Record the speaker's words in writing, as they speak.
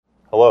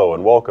Hello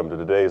and welcome to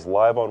today's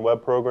live on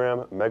web program,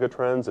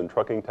 Megatrends in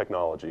Trucking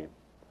Technology.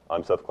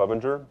 I'm Seth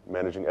Clevenger,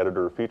 Managing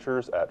Editor of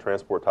Features at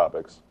Transport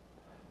Topics.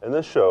 In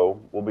this show,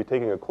 we'll be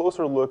taking a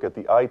closer look at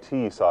the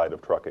IT side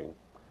of trucking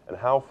and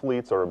how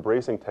fleets are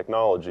embracing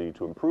technology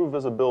to improve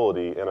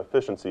visibility and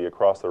efficiency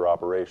across their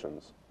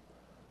operations.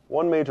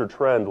 One major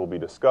trend we'll be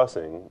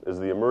discussing is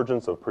the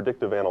emergence of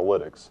predictive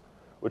analytics,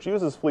 which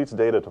uses fleets'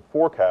 data to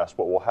forecast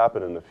what will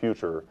happen in the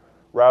future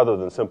rather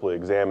than simply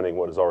examining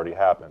what has already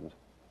happened.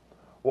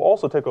 We'll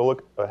also take a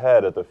look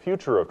ahead at the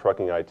future of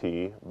trucking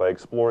IT by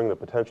exploring the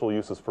potential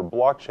uses for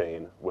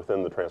blockchain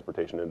within the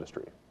transportation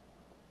industry.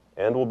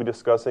 And we'll be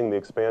discussing the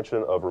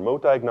expansion of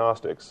remote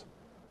diagnostics,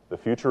 the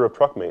future of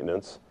truck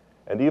maintenance,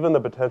 and even the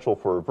potential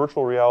for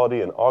virtual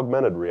reality and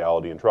augmented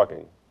reality in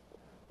trucking.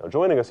 Now,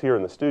 joining us here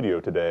in the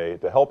studio today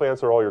to help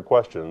answer all your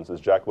questions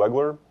is Jack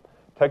Legler,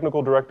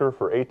 Technical Director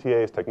for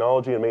ATA's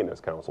Technology and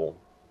Maintenance Council.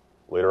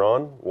 Later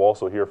on, we'll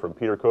also hear from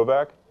Peter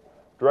Kovac,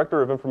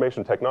 Director of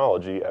Information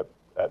Technology at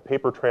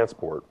Paper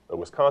Transport, a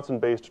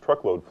Wisconsin-based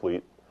truckload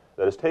fleet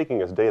that is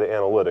taking its data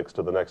analytics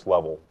to the next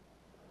level.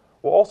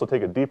 We'll also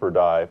take a deeper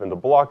dive into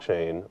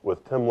blockchain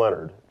with Tim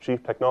Leonard,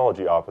 Chief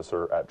Technology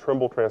Officer at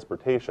Trimble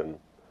Transportation,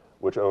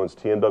 which owns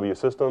TNW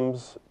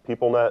Systems,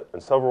 PeopleNet,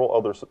 and several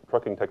other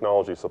trucking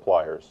technology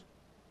suppliers.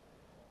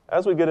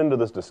 As we get into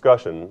this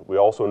discussion, we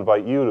also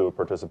invite you to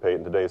participate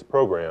in today's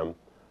program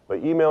by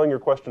emailing your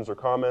questions or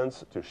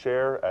comments to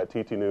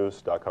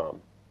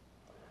share@ttnews.com.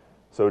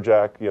 So,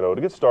 Jack, to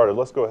get started,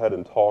 let's go ahead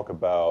and talk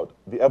about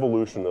the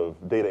evolution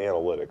of data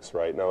analytics,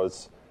 right? Now,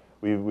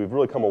 we've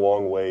really come a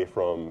long way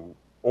from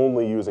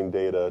only using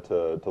data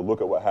to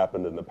look at what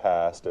happened in the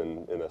past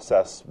and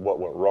assess what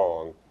went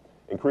wrong.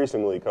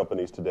 Increasingly,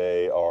 companies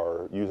today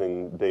are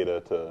using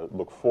data to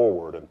look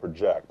forward and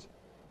project.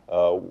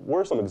 What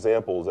are some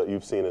examples that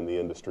you've seen in the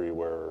industry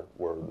where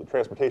the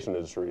transportation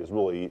industry is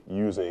really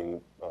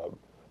using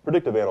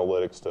predictive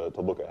analytics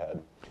to look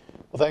ahead?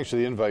 Well, thanks for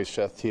the invite,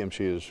 Seth.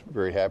 TMC is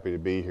very happy to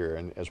be here,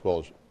 and as well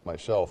as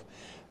myself.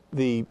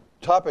 The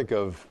topic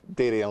of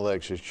data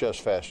analytics is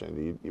just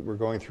fascinating. We're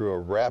going through a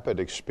rapid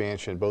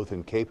expansion, both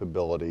in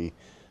capability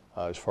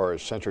as far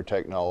as sensor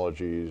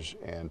technologies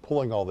and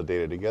pulling all the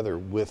data together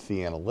with the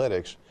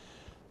analytics,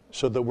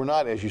 so that we're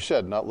not, as you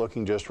said, not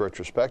looking just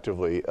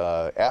retrospectively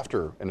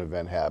after an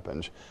event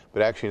happens,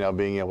 but actually now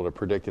being able to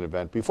predict an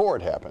event before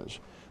it happens.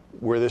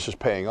 Where this is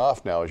paying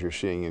off now is you're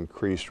seeing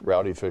increased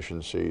route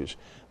efficiencies,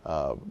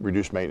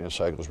 reduced maintenance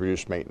cycles,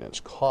 reduced maintenance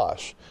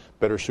costs,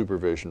 better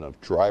supervision of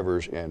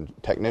drivers and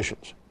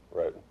technicians.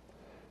 Right.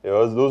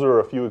 Those are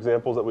a few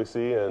examples that we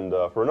see. And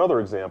for another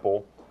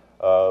example,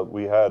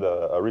 we had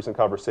a recent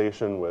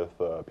conversation with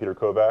Peter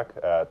Kovac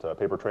at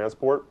Paper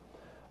Transport.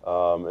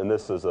 And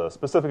this is a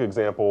specific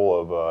example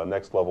of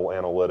next-level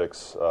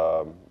analytics,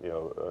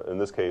 in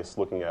this case,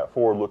 looking at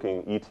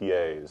forward-looking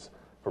ETAs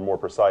for more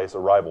precise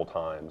arrival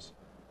times.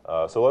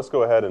 So let's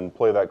go ahead and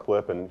play that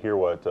clip and hear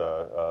what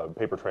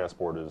Paper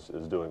Transport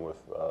is doing with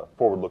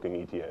forward-looking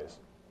ETAs.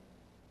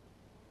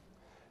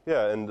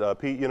 Yeah, and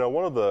Pete,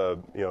 one of the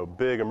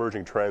big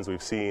emerging trends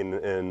we've seen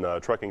in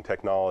trucking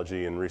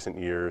technology in recent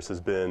years has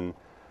been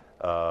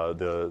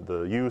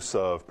the use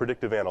of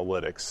predictive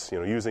analytics.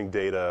 Using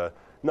data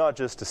not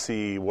just to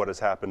see what has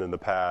happened in the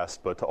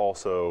past, but to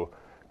also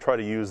try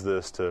to use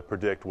this to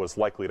predict what's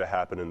likely to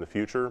happen in the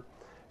future.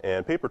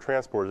 And Paper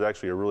Transport is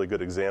actually a really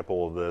good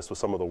example of this with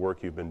some of the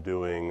work you've been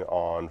doing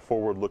on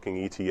forward-looking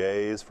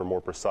ETAs for more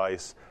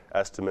precise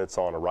estimates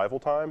on arrival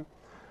time.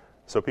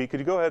 So, Pete, could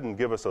you go ahead and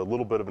give us a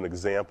little bit of an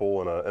example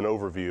and an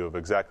overview of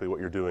exactly what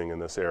you're doing in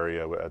this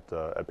area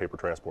at Paper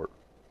Transport?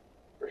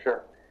 For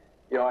sure.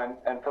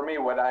 And for me,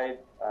 what I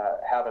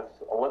have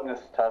as a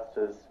litmus test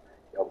is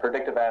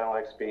predictive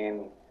analytics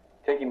being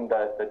taking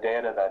the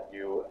data that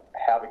you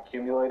have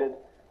accumulated,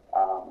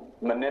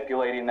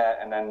 manipulating that,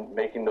 and then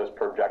making those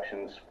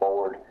projections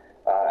forward.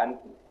 And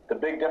the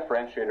big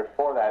differentiator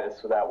for that is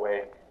so that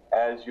way,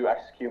 as you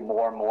execute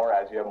more and more,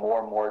 as you have more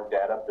and more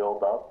data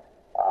build up,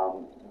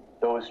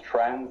 those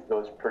trends,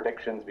 those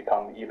predictions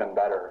become even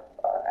better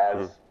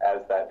as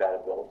that data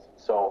builds.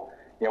 So,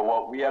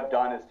 what we have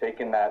done is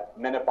taken that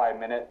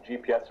minute-by-minute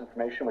GPS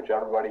information, which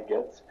everybody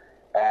gets,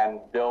 and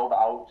build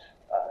out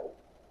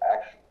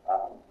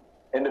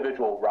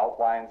individual route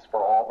lines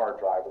for all of our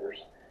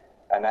drivers,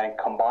 and then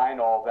combine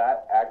all of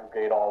that,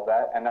 aggregate all of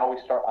that, and now we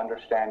start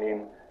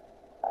understanding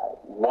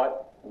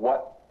what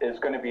is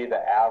going to be the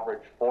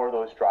average for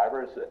those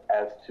drivers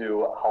as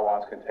to how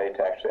long it's going to take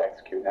to actually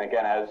execute. And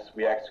again, as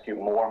we execute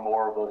more and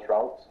more of those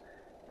routes,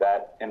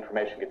 that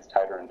information gets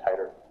tighter and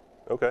tighter.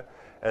 Okay.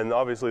 And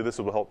obviously this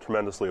will help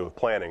tremendously with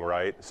planning,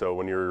 right? So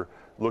when you're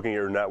looking at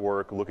your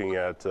network, looking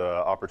at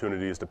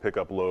opportunities to pick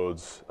up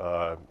loads,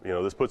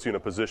 this puts you in a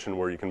position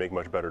where you can make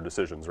much better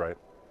decisions, right?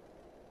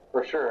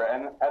 For sure.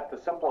 And at the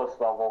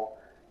simplest level,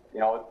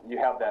 you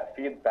have that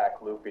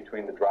feedback loop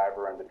between the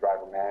driver and the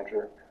driver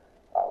manager.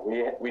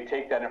 We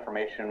take that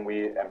information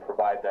and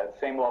provide that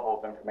same level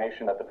of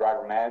information that the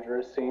driver manager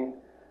is seeing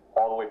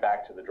all the way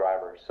back to the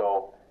driver.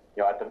 So,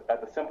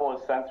 at the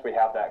simplest sense, we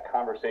have that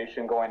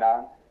conversation going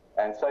on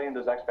and setting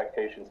those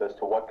expectations as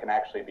to what can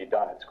actually be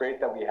done. It's great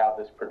that we have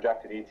this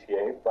projected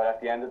ETA, but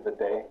at the end of the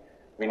day,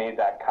 we need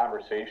that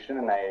conversation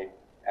and a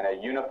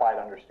unified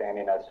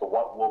understanding as to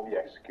what will be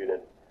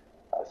executed.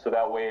 So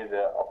that way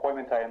the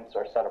appointment items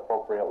are set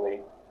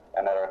appropriately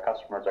and that our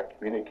customers are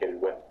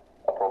communicated with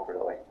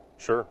appropriately.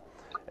 Sure.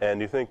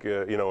 And you think,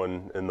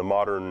 in the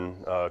modern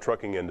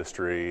trucking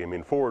industry, I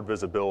mean, forward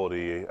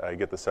visibility, I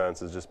get the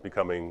sense, is just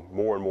becoming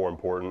more and more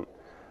important.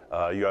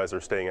 You guys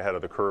are staying ahead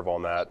of the curve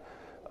on that.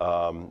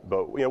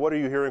 But what are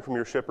you hearing from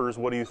your shippers?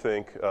 What do you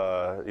think,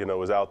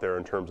 is out there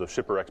in terms of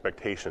shipper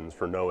expectations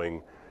for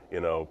knowing,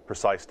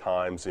 precise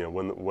times,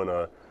 when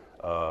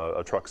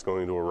a truck's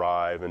going to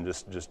arrive, and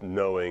just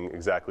knowing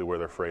exactly where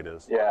their freight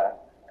is? Yeah.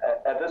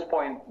 At this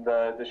point,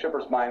 the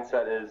shipper's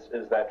mindset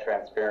is that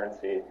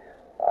transparency,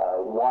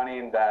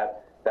 wanting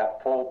that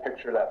full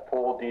picture, that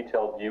full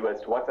detailed view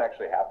as to what's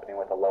actually happening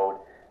with the load.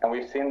 And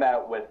we've seen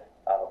that with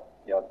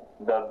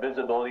the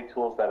visibility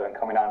tools that have been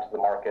coming onto the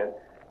market,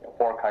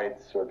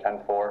 FourKites or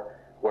 10-4,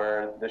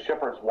 where the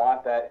shippers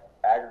want that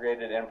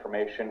aggregated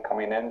information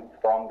coming in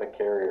from the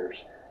carriers.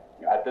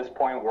 At this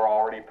point, we're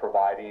already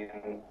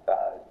providing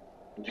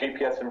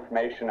GPS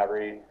information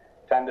every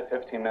 10 to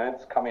 15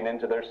 minutes coming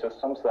into their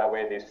system, so that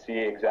way they see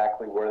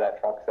exactly where that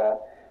truck's at.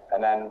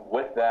 And then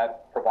with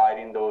that,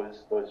 providing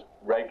those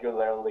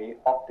regularly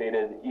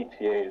updated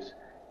ETAs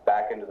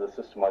back into the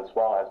system as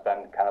well has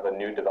been kind of a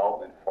new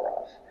development for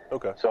us.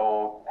 Okay.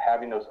 So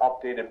having those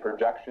updated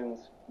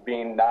projections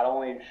being not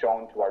only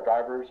shown to our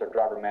drivers or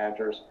driver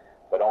managers,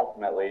 but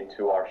ultimately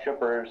to our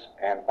shippers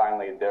and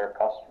finally their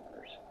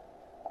customers.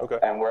 Okay.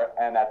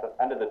 And at the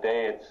end of the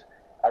day,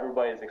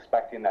 everybody's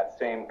expecting that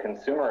same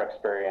consumer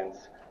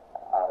experience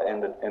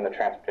in the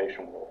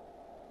transportation world.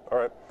 All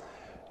right.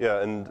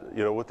 Yeah, and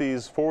with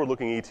these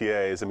forward-looking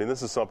ETAs, I mean,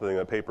 this is something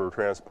that Paper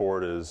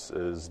Transport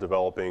is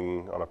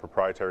developing on a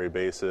proprietary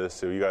basis.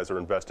 So you guys are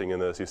investing in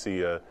this. You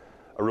see a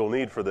real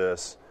need for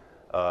this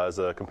as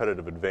a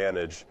competitive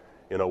advantage.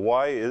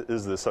 Why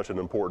is this such an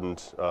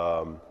important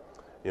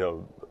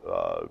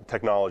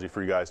technology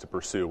for you guys to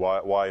pursue?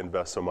 Why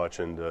invest so much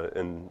into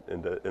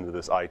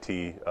this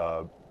IT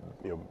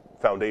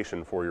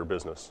foundation for your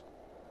business?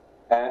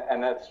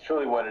 And that's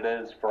truly what it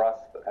is for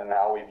us, and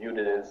how we viewed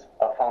it as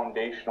a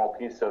foundational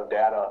piece of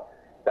data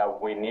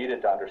that we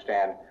needed to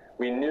understand.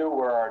 We knew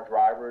where our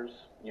drivers,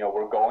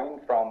 were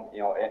going from,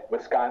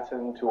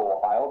 Wisconsin to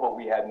Ohio, but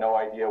we had no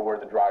idea where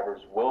the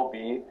drivers will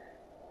be.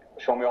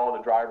 Show me all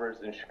the drivers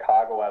in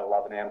Chicago at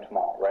 11 a.m.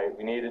 tomorrow, right?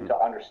 We needed to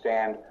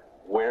understand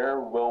where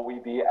will we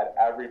be at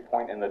every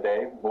point in the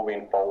day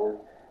moving forward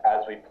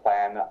as we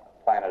plan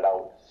it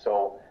out.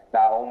 So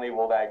not only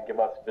will that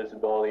give us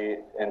visibility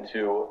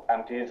into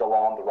empties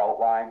along the route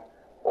line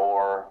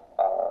or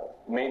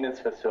maintenance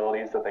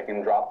facilities that they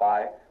can drop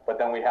by, but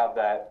then we have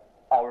that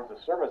hours of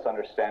service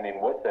understanding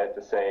with it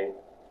to say,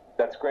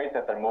 that's great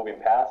that they're moving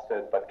past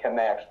it, but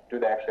do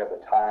they actually have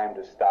the time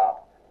to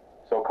stop?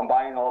 So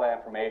combining all that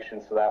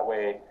information so that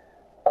way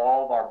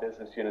all of our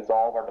business units,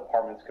 all of our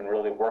departments can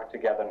really work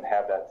together and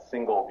have that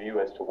single view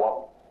as to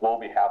what will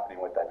be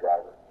happening with that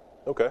driver.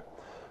 Okay.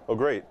 Well,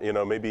 great.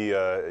 Maybe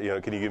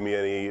can you give me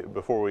any,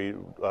 before we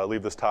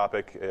leave this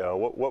topic,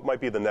 what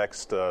might be the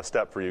next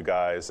step for you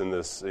guys in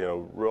this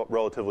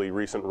relatively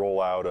recent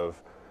rollout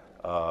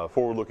of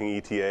forward-looking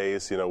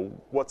ETAs?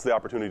 What's the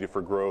opportunity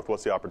for growth?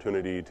 What's the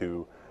opportunity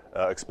to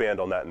expand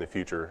on that in the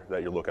future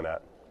that you're looking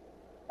at?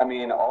 I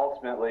mean,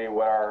 ultimately,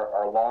 where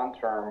our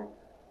long-term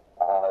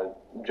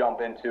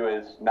jump into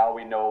is now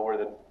we know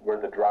where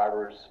the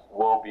drivers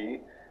will be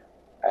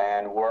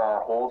and where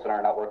our holes in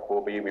our network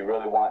will be. We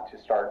really want to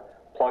start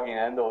plugging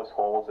in those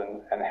holes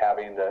and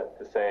having to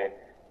say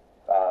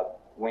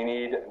we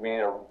need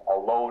a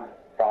load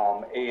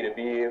from A to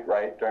B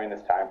right during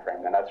this time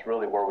frame, and that's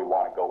really where we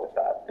want to go with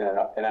that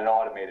in an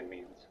automated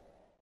means.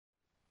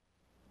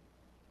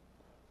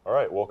 All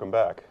right, welcome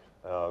back.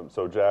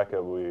 So Jack,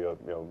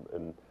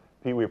 and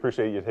Pete, we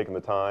appreciate you taking the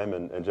time,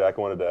 and Jack,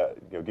 I wanted to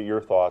get your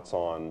thoughts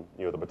on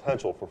the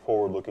potential for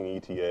forward-looking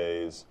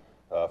ETAs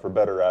for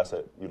better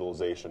asset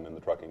utilization in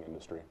the trucking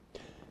industry.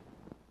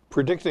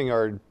 Predicting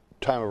our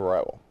time of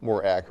arrival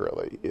more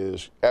accurately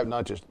is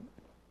not just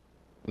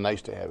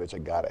nice to have, it's a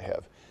gotta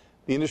have.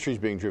 The industry is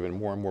being driven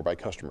more and more by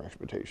customer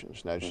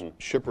expectations. Now,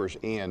 shippers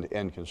and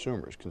end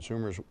consumers.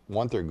 Consumers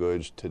want their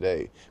goods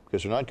today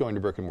because they're not going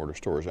to brick and mortar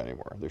stores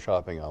anymore. They're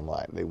shopping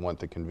online. They want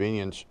the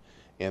convenience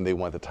and they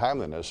want the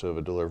timeliness of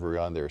a delivery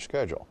on their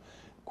schedule.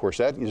 Of course,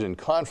 that is in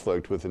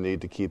conflict with the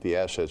need to keep the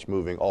assets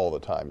moving all the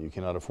time. You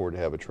cannot afford to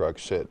have a truck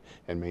sit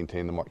and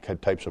maintain the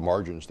types of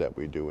margins that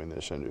we do in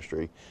this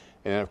industry.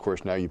 And then, of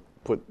course, now you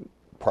put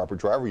proper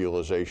driver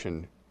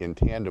utilization in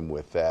tandem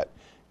with that,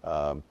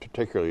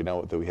 particularly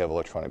now that we have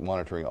electronic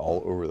monitoring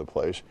all over the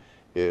place,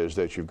 is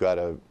that you've got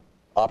to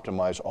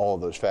optimize all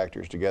of those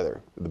factors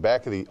together. The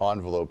back of the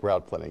envelope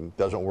route planning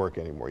doesn't work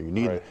anymore. You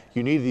need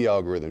the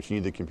algorithms, you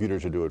need the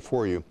computers to do it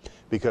for you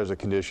because the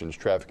conditions,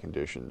 traffic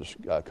conditions,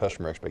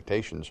 customer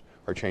expectations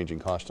are changing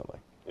constantly.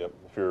 Yep.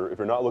 If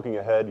you're not looking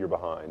ahead, you're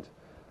behind.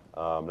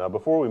 Now,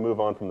 before we move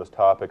on from this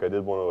topic, I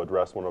did want to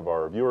address one of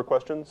our viewer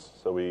questions.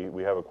 So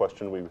we have a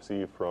question we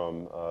received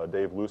from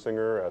Dave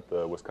Lusinger at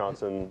the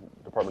Wisconsin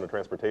Department of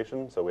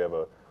Transportation. So we have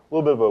a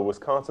little bit of a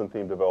Wisconsin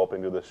theme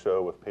developing to this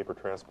show with paper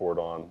transport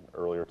on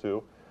earlier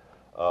too.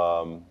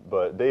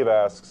 But Dave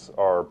asks,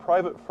 are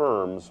private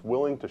firms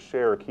willing to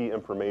share key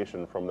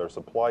information from their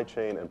supply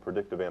chain and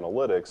predictive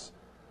analytics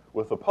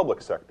with the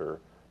public sector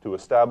to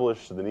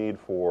establish the need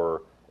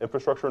for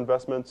infrastructure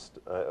investments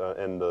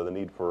and the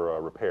need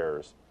for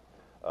repairs?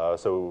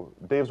 So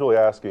Dave's really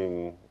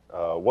asking,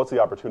 what's the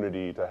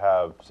opportunity to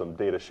have some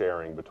data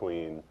sharing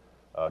between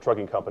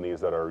trucking companies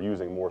that are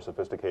using more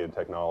sophisticated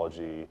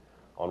technology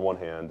on one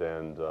hand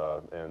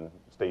and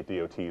state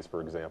DOTs,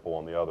 for example,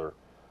 on the other?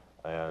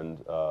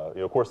 And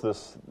of course,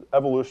 this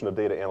evolution of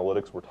data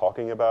analytics we're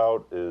talking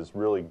about is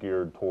really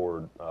geared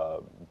toward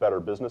better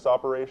business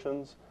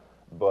operations.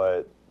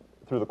 But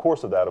through the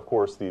course of that, of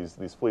course,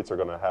 these fleets are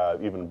going to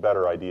have even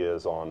better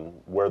ideas on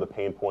where the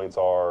pain points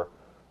are,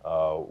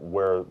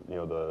 where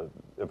the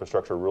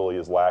infrastructure really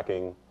is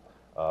lacking,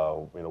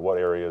 what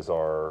areas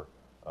are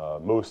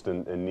most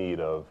in need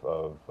of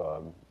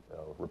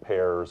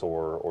repairs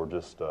or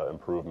just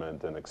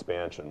improvement and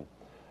expansion.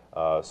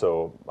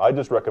 So I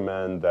just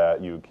recommend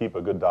that you keep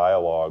a good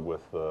dialogue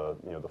with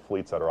the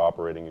fleets that are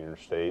operating in your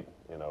state.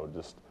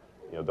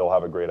 They'll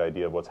have a great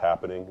idea of what's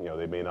happening.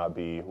 They may not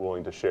be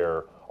willing to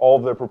share all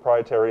of their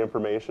proprietary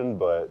information,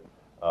 but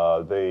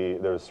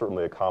there's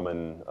certainly a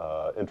common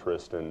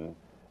interest and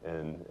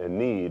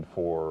need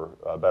for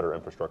better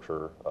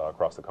infrastructure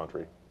across the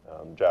country.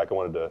 Jack, I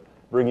wanted to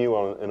bring you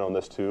in on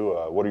this too.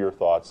 What are your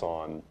thoughts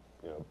on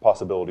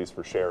possibilities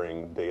for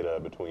sharing data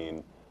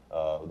between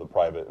the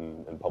private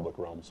and public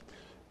realms?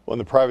 Well, in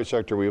the private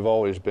sector, we've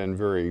always been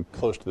very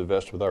close to the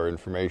vest with our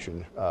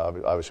information.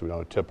 Obviously, we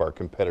don't tip our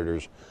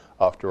competitors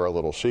off to our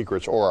little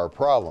secrets or our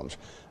problems.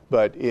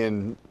 But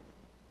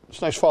it's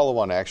a nice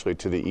follow-on, actually,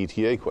 to the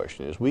ETA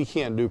question, is we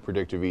can't do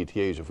predictive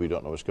ETAs if we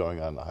don't know what's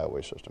going on in the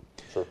highway system.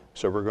 Sure.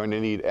 So we're going to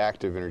need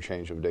active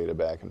interchange of data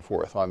back and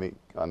forth. On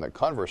the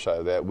converse side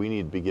of that, we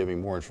need to be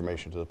giving more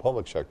information to the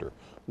public sector.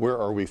 Where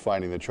are we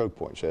finding the choke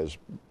points? As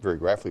very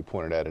graphically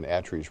pointed out in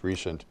ATRI's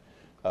recent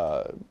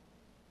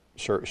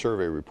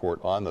survey report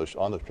on those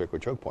particular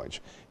choke points,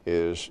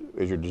 is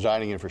you're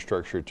designing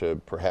infrastructure to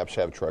perhaps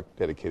have truck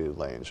dedicated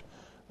lanes,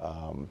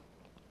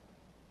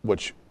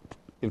 which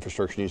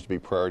infrastructure needs to be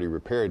priority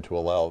repaired to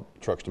allow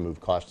trucks to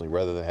move constantly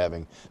rather than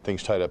having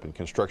things tied up in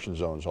construction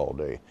zones all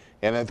day.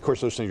 And of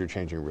course, those things are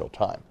changing in real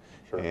time.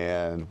 Sure.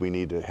 And we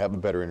need to have a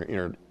better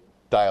inter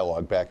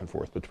dialogue back and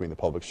forth between the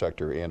public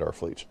sector and our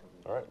fleets.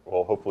 All right.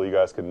 Well, hopefully you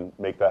guys can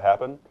make that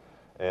happen.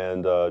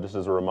 And just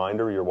as a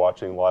reminder, you're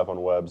watching Live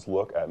on Web's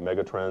look at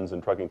megatrends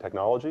in trucking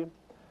technology.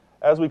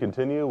 As we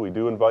continue, we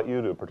do invite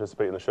you to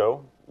participate in the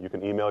show. You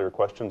can email your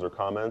questions or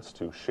comments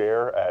to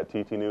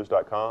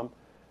share@ttnews.com,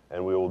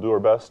 and we will do our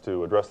best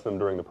to address them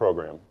during the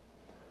program.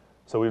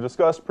 So we've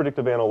discussed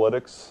predictive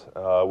analytics,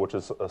 which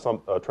is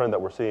a trend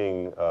that we're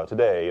seeing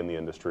today in the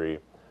industry.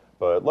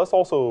 But let's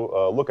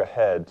also look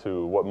ahead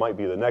to what might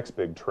be the next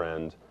big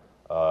trend,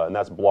 and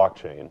that's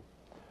blockchain.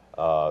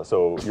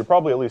 So you're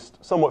probably at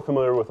least somewhat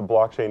familiar with the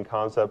blockchain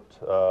concept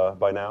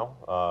by now.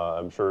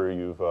 I'm sure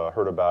you've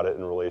heard about it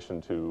in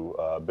relation to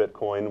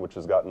Bitcoin, which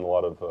has gotten a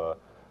lot of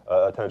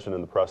attention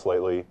in the press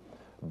lately.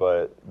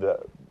 But the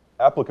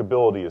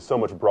applicability is so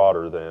much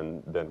broader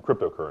than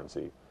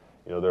cryptocurrency.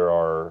 There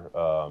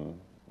are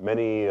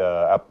many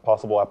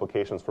possible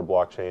applications for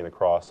blockchain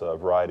across a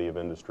variety of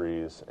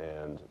industries,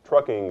 and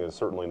trucking is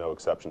certainly no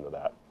exception to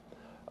that.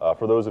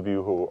 For those of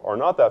you who are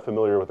not that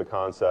familiar with the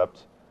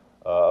concept,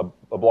 a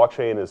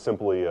blockchain is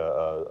simply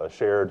a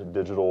shared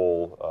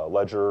digital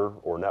ledger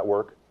or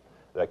network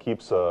that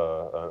keeps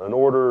an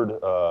ordered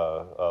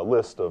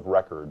list of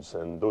records,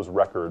 and those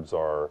records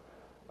are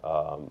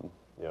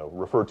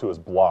referred to as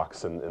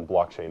blocks in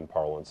blockchain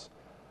parlance.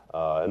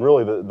 And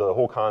really, the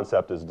whole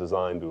concept is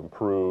designed to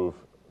improve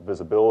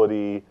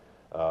visibility,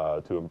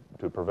 to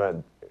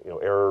prevent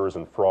errors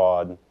and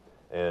fraud,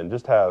 and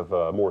just have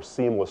more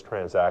seamless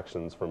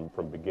transactions from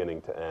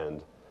beginning to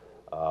end.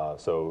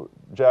 So,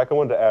 Jack, I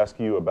wanted to ask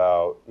you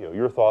about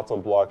your thoughts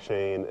on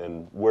blockchain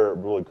and where it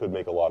really could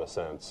make a lot of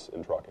sense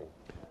in trucking.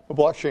 Well,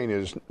 blockchain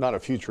is not a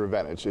future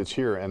event. It's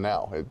here and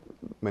now.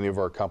 Many of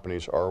our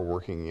companies are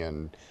working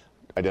in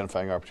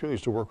identifying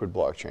opportunities to work with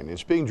blockchain.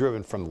 It's being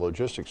driven from the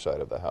logistics side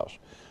of the house.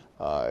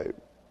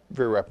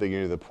 Very rapidly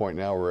getting to the point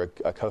now where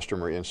a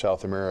customer in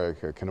South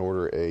America can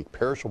order a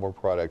perishable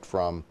product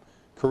from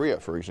Korea,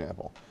 for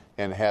example,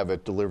 and have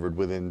it delivered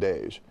within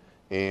days.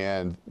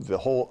 And the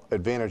whole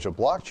advantage of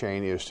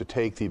blockchain is to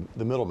take the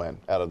middleman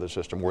out of the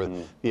system, where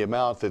the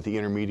amount that the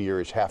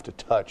intermediaries have to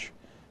touch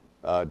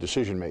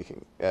decision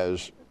making,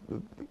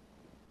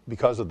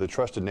 because of the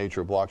trusted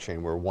nature of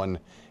blockchain, where one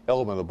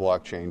element of the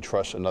blockchain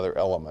trusts another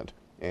element,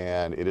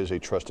 and it is a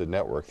trusted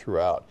network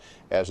throughout.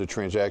 As a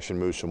transaction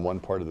moves from one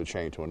part of the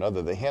chain to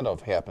another, the handoff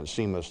happens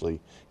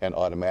seamlessly and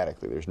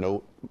automatically. There's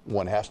no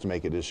one has to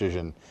make a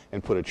decision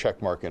and put a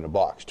check mark in a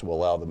box to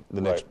allow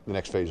the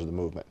next phase of the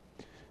movement.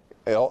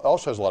 it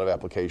also has a lot of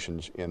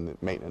applications in the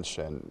maintenance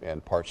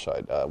and parts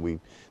side.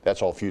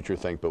 That's all future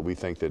think, but we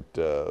think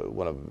that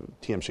one of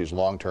TMC's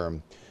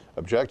long-term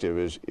objective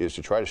is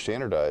to try to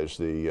standardize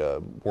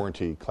the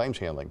warranty claims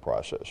handling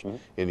process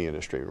in the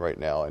industry right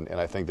now, and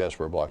I think that's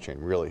where blockchain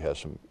really has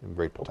some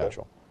great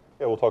potential. Okay.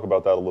 Yeah, we'll talk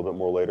about that a little bit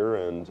more later,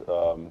 and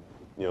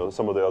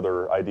some of the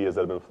other ideas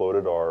that have been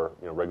floated are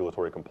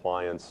regulatory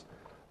compliance.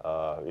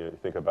 You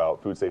think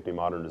about Food Safety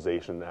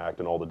Modernization Act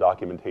and all the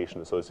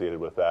documentation associated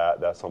with that.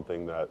 That's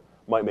something that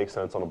might make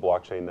sense on a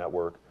blockchain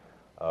network.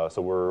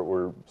 So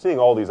we're seeing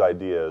all these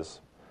ideas,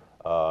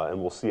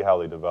 and we'll see how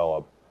they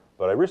develop.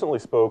 But I recently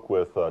spoke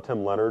with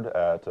Tim Leonard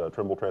at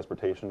Trimble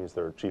Transportation. He's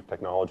their Chief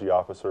Technology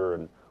Officer,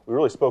 and we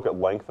really spoke at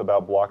length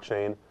about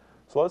blockchain.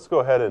 So let's go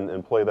ahead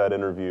and play that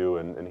interview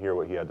and hear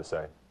what he had to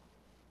say.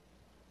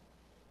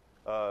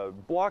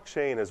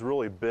 Blockchain has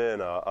really been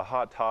a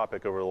hot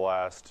topic over the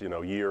last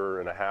year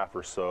and a half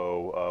or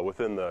so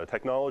within the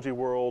technology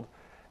world,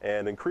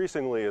 and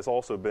increasingly has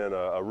also been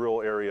a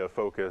real area of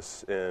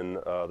focus in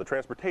the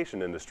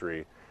transportation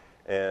industry.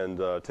 And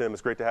Tim,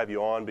 it's great to have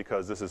you on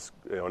because this is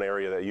an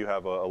area that you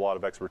have a lot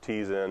of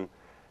expertise in.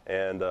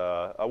 And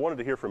I wanted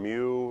to hear from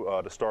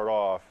you to start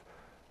off.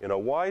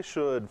 Why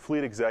should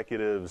fleet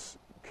executives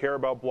care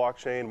about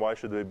blockchain? Why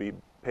should they be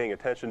paying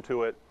attention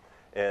to it?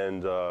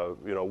 And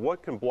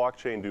what can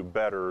blockchain do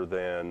better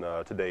than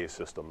today's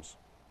systems?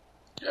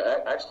 Yeah,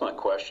 excellent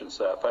question,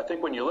 Seth. I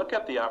think when you look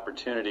at the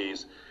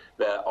opportunities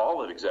that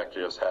all of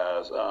executives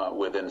has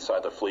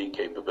inside the fleet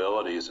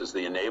capabilities is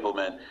the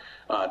enablement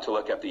to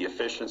look at the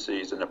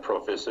efficiencies and the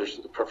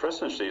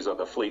proficiencies of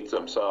the fleets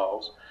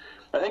themselves.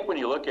 I think when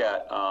you look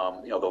at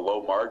the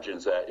low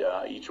margins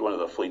that each one of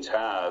the fleets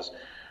has,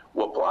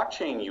 what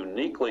blockchain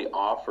uniquely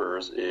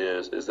offers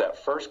is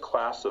that first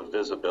class of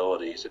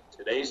visibilities. In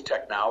today's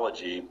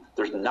technology,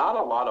 there's not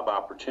a lot of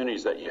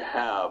opportunities that you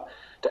have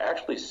to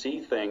actually see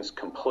things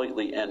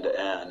completely end to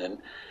end. And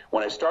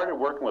when I started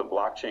working with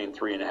blockchain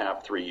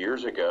 3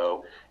 years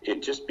ago,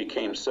 it just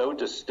became so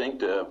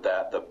distinctive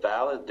that the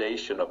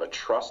validation of a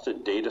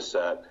trusted data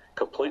set,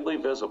 completely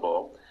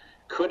visible,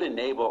 could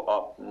enable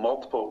up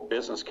multiple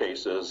business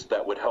cases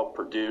that would help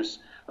produce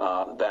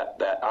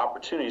that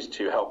opportunities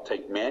to help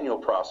take manual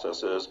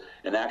processes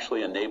and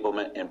actually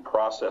enablement and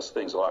process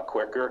things a lot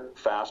quicker,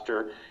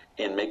 faster,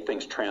 and make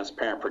things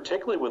transparent,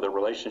 particularly with the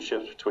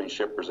relationships between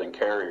shippers and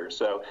carriers.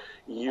 So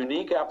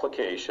unique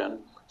application,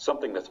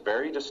 something that's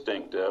very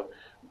distinctive,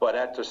 but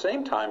at the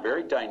same time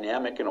very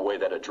dynamic in a way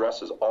that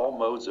addresses all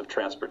modes of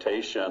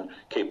transportation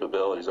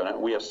capabilities.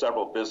 And we have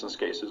several business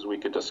cases we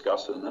could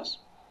discuss in this.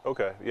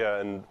 Okay, yeah,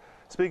 and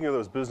speaking of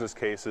those business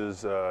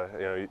cases,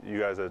 you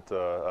guys at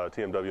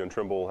TMW and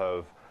Trimble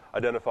have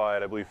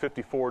identified, I believe,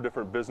 54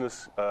 different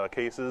business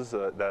cases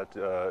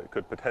that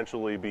could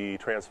potentially be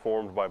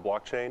transformed by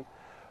blockchain.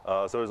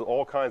 So there's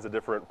all kinds of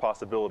different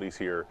possibilities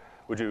here.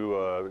 Would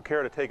you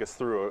care to take us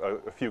through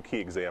a few key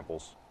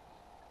examples?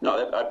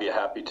 No, I'd be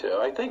happy to.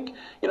 I think,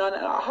 and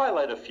I'll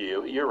highlight a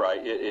few. You're right.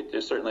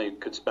 It certainly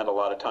could spend a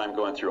lot of time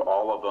going through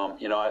all of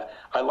them.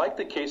 I like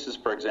the cases,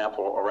 for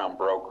example, around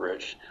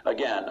brokerage.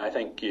 Again, I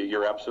think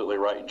you're absolutely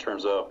right in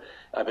terms of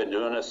I've been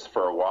doing this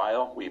for a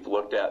while. We've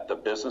looked at the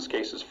business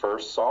cases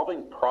first,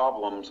 solving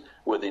problems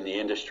within the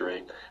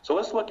industry. So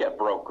let's look at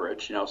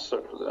brokerage.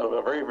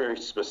 A very, very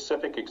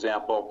specific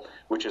example,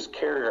 which is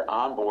carrier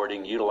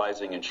onboarding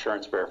utilizing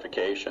insurance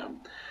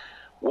verification.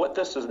 What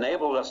this has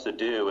enabled us to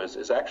do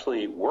is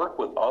actually work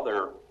with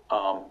other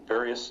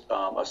various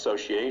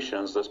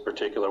associations. This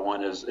particular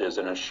one is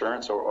an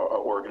insurance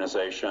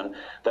organization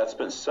that's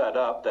been set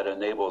up that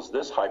enables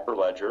this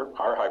Hyperledger,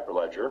 our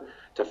Hyperledger,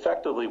 to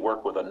effectively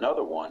work with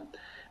another one.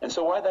 And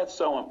so why that's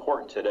so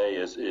important today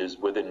is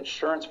with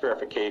insurance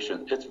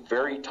verification, it's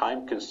very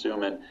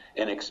time-consuming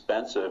and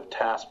expensive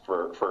task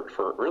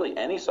for really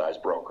any size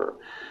broker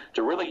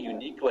to really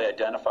uniquely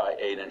identify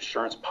an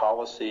insurance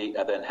policy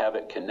and then have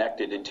it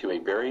connected into a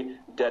very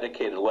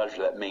dedicated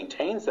ledger that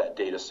maintains that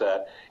data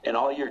set, and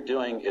all you're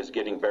doing is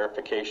getting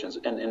verifications.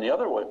 And the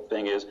other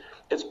thing is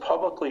it's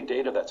publicly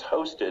data that's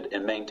hosted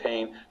and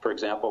maintained, for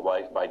example,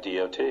 by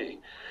DOT.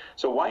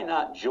 So why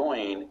not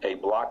join a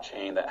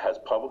blockchain that has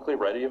publicly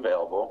ready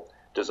available,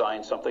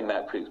 design something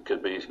that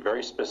could be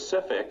very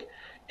specific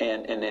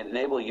and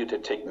enable you to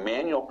take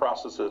manual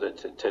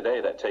processes today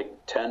that take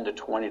 10 to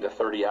 20 to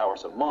 30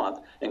 hours a month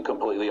and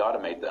completely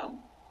automate them.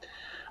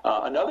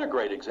 Another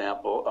great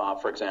example,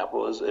 for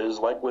example, is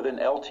like within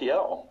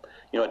LTL.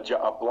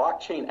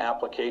 Blockchain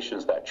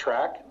applications that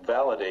track,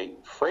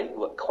 validate freight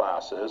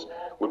classes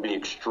would be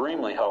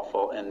extremely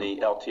helpful in the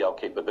LTL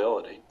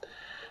capability.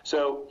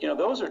 So,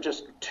 those are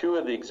just two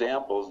of the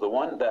examples. The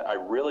one that I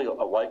really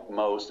like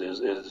most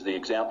is the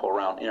example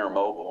around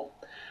intermodal.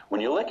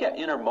 When you look at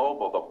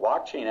intermodal, the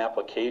blockchain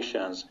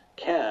applications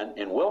can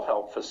and will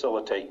help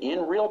facilitate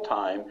in real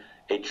time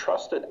a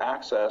trusted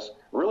access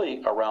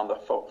really around the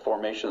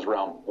formations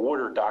around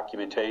order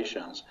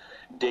documentations,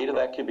 data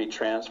that can be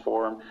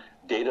transformed,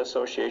 data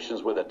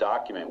associations with a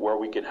document where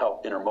we can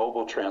help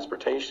intermodal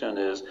transportation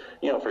is,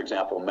 for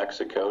example,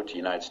 Mexico to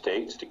United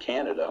States to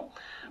Canada.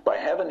 By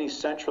having these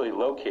centrally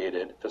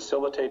located,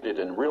 facilitated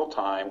in real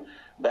time,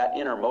 that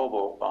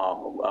intermodal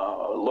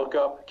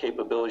lookup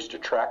capabilities to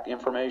track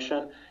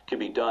information can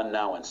be done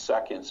now in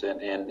seconds,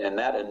 and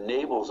that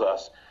enables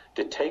us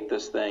to take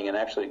this thing and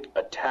actually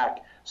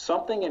attack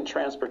something in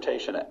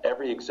transportation that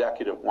every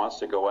executive wants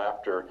to go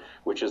after,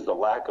 which is the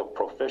lack of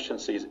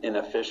proficiencies,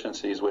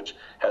 inefficiencies, which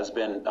has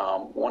been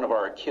one of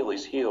our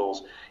Achilles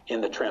heels in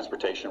the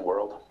transportation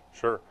world.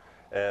 Sure.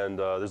 And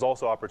there's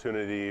also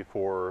opportunity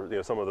for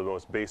some of the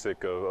most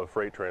basic of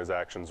freight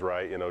transactions,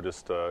 right?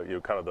 Just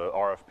kind of the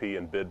RFP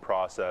and bid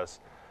process,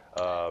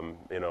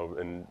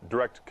 and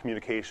direct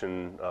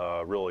communication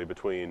really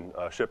between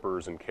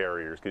shippers and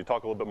carriers. Can you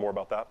talk a little bit more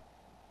about that?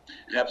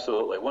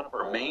 Absolutely. One of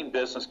our main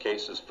business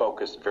cases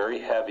focused very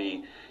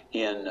heavy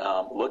in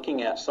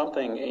looking at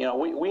something,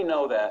 we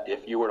know that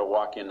if you were to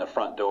walk in the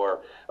front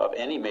door of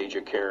any major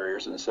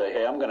carriers and say,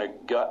 hey, I'm going to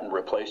gut and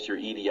replace your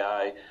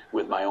EDI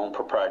with my own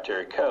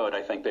proprietary code,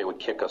 I think they would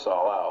kick us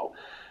all out.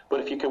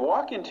 But if you could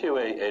walk into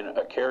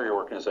a carrier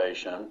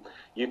organization,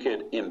 you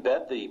could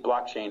embed the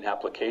blockchain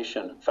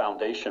application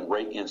foundation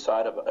right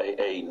inside of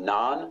a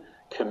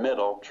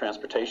non-committal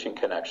transportation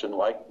connection,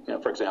 like,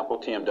 for example,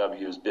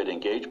 TMW's Bid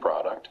Engage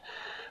product.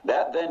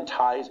 That then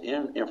ties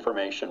in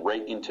information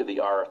right into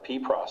the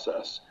RFP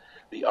process.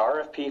 The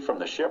RFP from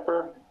the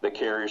shipper, the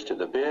carriers to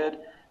the bid,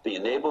 the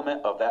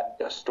enablement of that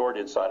stored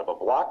inside of a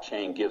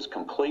blockchain gives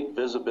complete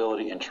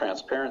visibility and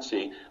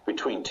transparency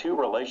between two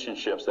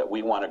relationships that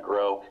we want to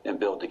grow and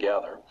build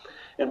together.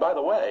 And by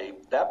the way,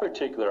 that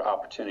particular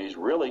opportunity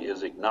really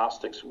is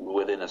agnostic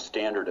within a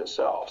standard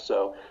itself.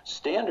 So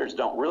standards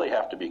don't really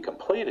have to be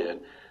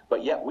completed,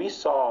 but yet we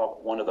saw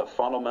one of the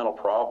fundamental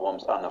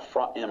problems on the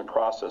front-end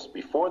process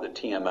before the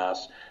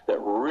TMS that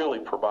really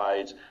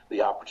provides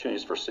the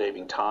opportunities for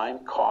saving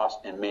time, cost,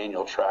 and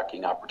manual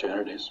tracking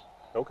opportunities.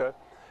 Okay.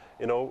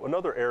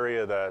 Another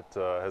area that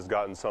has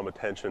gotten some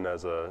attention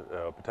as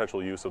a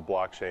potential use of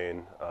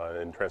blockchain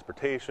in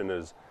transportation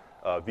is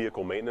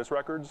vehicle maintenance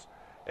records.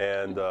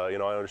 And, I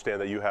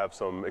understand that you have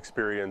some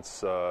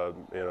experience,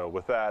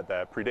 with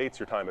that predates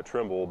your time at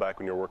Trimble back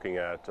when you were working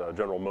at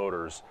General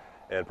Motors.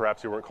 And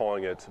perhaps you weren't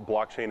calling it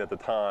blockchain at the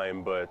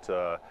time, but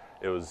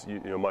it was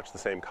much the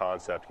same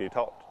concept. Can you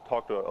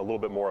talk a little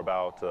bit more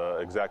about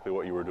exactly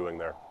what you were doing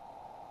there?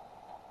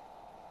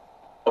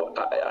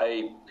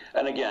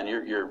 And again,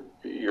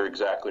 you're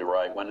exactly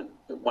right.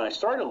 When I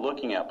started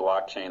looking at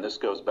blockchain, this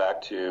goes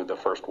back to the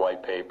first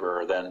white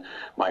paper, then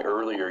my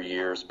earlier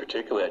years,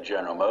 particularly at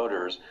General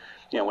Motors.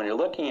 When you're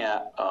looking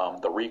at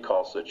the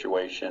recall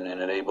situation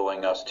and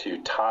enabling us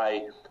to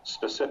tie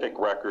specific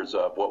records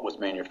of what was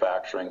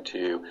manufacturing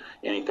to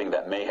anything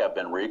that may have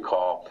been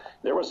recall,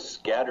 there was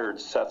scattered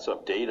sets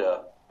of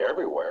data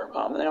everywhere.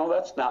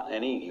 That's not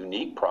any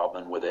unique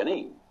problem with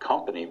any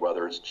company,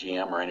 whether it's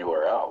GM or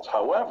anywhere else.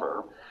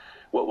 However,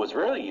 what was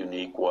really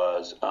unique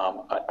was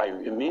I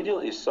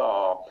immediately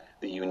saw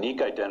the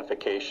unique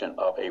identification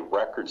of a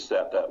record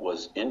set that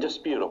was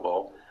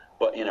indisputable,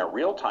 but in a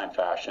real-time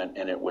fashion,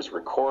 and it was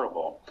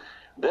recordable.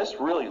 This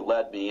really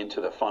led me into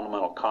the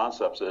fundamental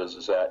concepts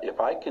is that if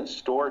I can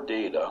store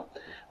data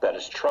that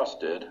is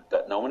trusted,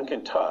 that no one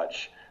can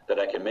touch, that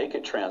I can make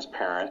it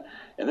transparent,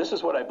 and this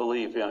is what I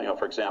believe,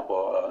 for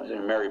example,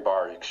 Mary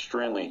Barr,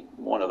 extremely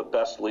one of the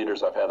best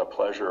leaders I've had the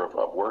pleasure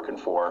of working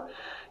for,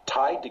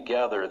 tied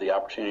together the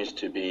opportunities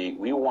to be,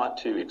 we want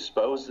to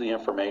expose the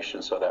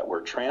information so that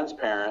we're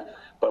transparent,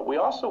 but we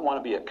also want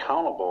to be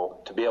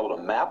accountable to be able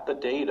to map the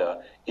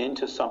data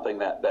into something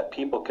that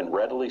people can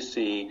readily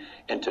see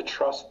and to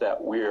trust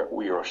that we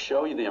will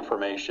show you the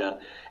information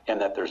and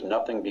that there's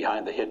nothing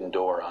behind the hidden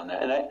door on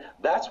that. And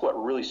that's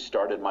what really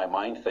started my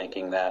mind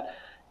thinking that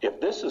if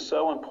this is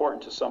so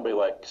important to somebody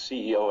like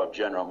CEO of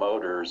General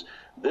Motors,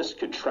 this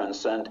could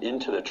transcend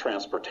into the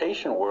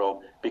transportation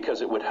world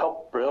because it would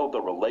help build the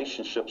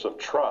relationships of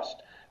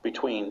trust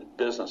between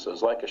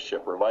businesses like a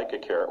shipper, like a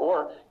carrier,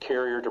 or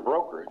carrier to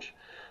brokerage.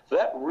 So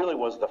that really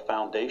was the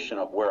foundation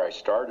of where I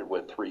started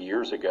with 3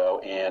 years ago,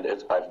 and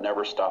I've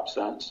never stopped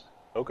since.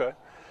 Okay.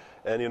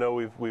 And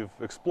we've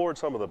explored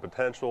some of the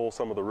potential,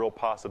 some of the real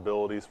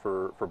possibilities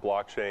for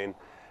blockchain,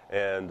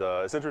 and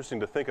it's interesting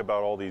to think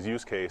about all these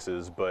use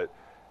cases, but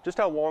just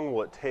how long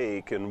will it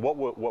take, and what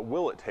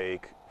will it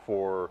take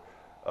for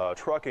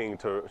trucking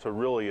to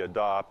really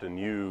adopt and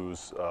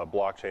use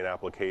blockchain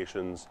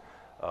applications,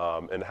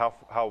 and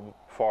how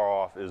far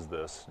off is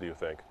this, do you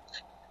think?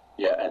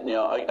 Yeah, and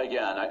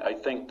again, I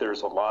think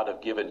there's a lot of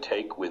give and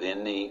take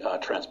within the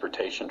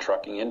transportation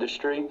trucking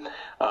industry.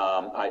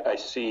 I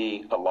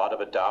see a lot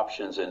of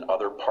adoptions in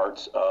other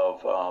parts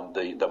of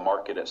the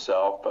market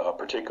itself,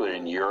 particularly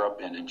in Europe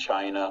and in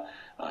China,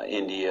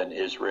 India and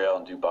Israel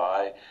and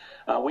Dubai.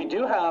 We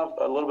do have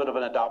a little bit of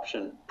an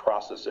adoption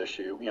process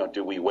issue.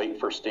 Do we wait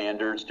for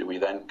standards? Do we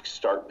then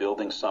start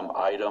building some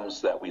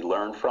items that we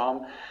learn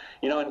from?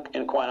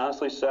 And quite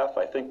honestly, Seth,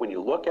 I think when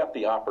you look at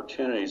the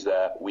opportunities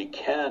that we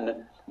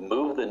can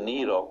move the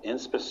needle in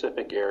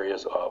specific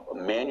areas of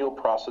manual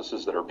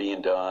processes that are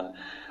being done.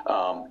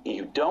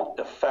 You don't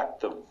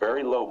affect the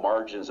very low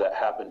margins that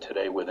happen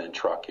today within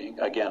trucking.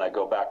 Again, I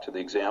go back to the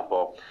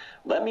example.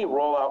 Let me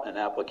roll out an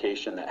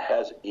application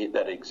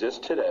that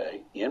exists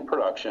today in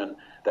production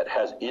that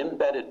has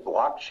embedded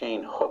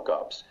blockchain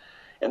hookups.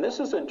 And this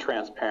isn't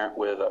transparent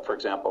with, for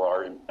example,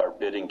 our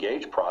Bid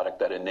Engage product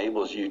that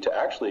enables you to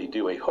actually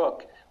do a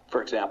hook,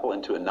 for example,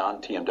 into a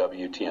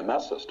non-TMW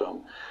TMS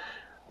system.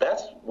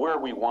 That's where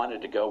we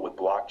wanted to go with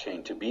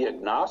blockchain, to be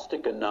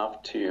agnostic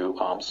enough to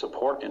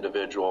support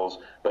individuals,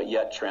 but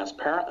yet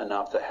transparent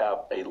enough to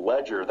have a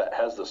ledger that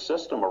has the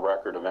system of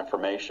record of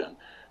information,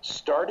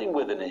 starting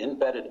with an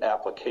embedded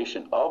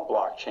application of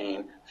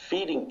blockchain,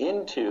 feeding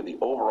into the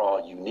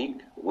overall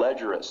unique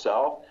ledger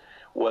itself,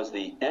 was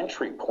the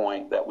entry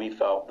point that we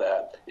felt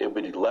that it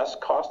would be less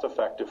cost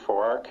effective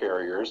for our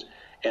carriers,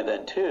 and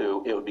then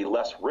two, it would be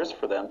less risk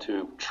for them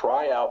to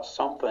try out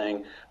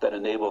something that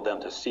enabled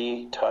them to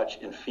see, touch,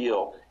 and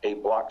feel a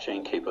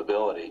blockchain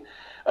capability.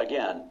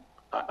 Again,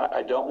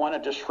 I don't want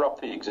to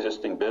disrupt the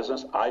existing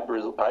business. I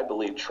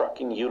believe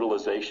trucking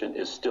utilization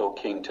is still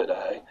king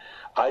today.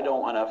 I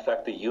don't want to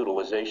affect the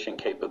utilization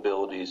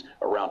capabilities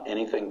around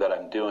anything that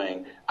I'm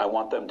doing. I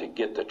want them to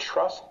get to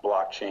trust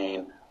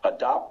blockchain,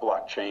 adopt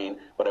blockchain,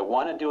 but I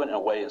want to do it in a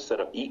way, instead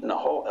of eating the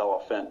whole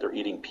elephant, they're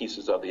eating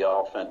pieces of the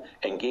elephant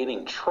and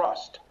gaining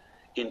trust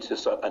into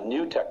a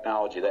new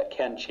technology that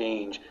can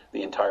change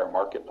the entire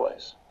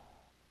marketplace.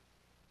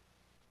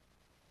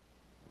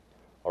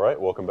 All right,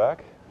 welcome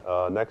back.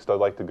 Next, I'd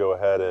like to go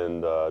ahead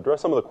and address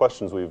some of the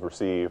questions we've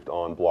received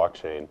on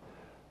blockchain.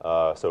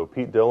 So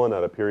Pete Dillon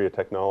at Aperia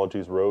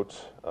Technologies wrote,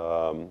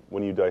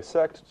 when you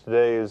dissect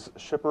today's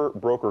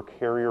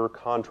shipper-broker-carrier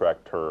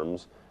contract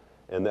terms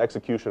and the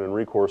execution and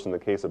recourse in the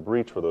case of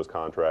breach for those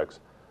contracts,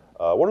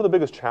 what are the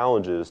biggest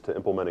challenges to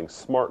implementing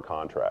smart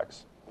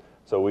contracts?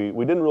 So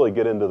we didn't really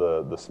get into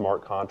the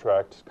smart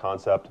contract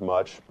concept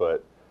much,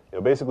 but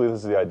basically this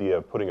is the idea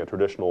of putting a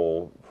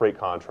traditional freight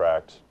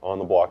contract on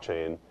the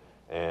blockchain,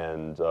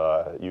 and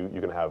you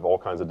can have all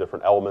kinds of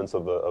different elements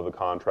of the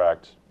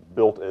contract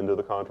built into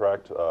the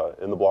contract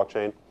in the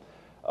blockchain.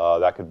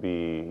 That could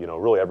be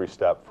really every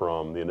step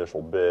from the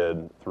initial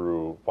bid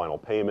through final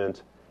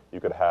payment. You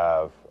could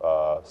have,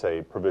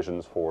 say,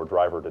 provisions for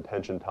driver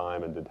detention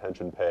time and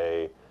detention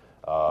pay,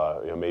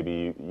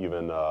 maybe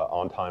even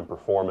on-time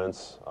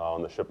performance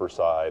on the shipper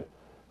side.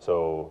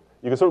 So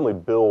you can certainly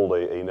build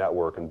a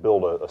network and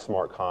build a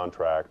smart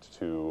contract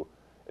to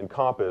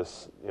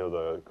encompass,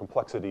 the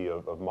complexity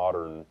of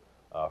modern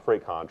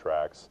freight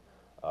contracts.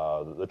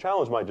 The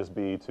challenge might just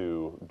be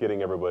to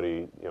getting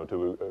everybody,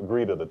 to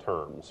agree to the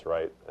terms,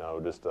 right?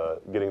 Just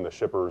getting the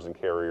shippers and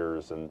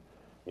carriers and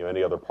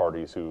any other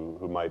parties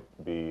who might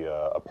be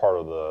a part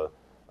of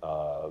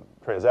the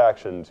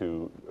transaction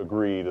to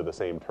agree to the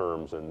same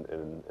terms and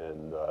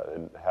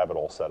have it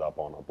all set up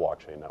on a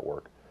blockchain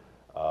network.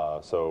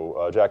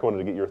 So Jack, I wanted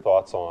to get your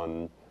thoughts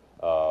on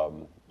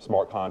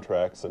smart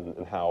contracts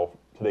and how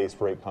today's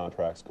freight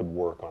contracts could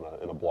work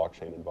in a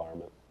blockchain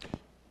environment.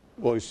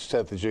 Well,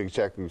 Seth, as you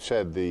exactly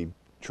said, the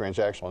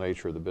transactional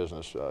nature of the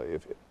business,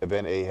 if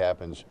event A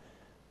happens,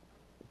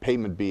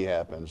 payment B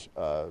happens,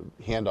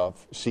 handoff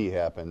C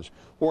happens,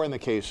 or in the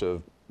case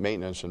of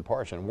maintenance and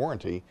parts and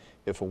warranty,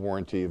 if a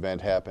warranty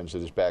event happens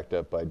that is backed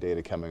up by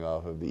data coming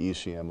off of the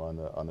ECM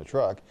on the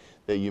truck,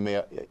 that you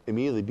may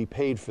immediately be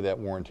paid for that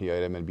warranty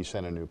item and be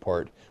sent a new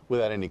part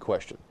without any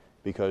question,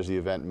 because the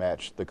event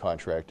matched the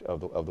contract of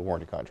the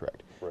warranty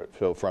contract. Right.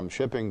 So from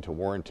shipping to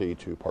warranty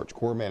to parts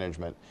core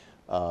management,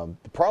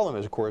 the problem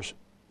is, of course,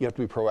 you have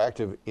to be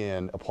proactive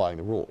in applying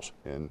the rules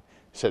and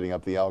setting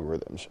up the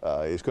algorithms.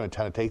 It's going to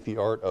kind of take the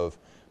art of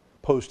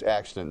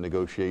post-accident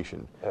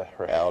negotiation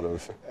out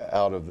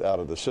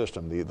of the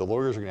system. The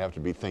lawyers are going to have to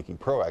be thinking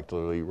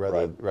proactively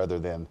rather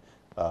than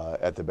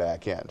at the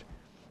back end,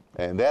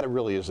 and that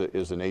really is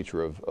the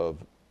nature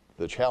of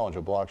the challenge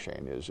of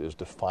blockchain is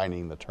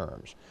defining the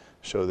terms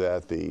so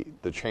that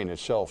the chain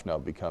itself now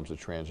becomes a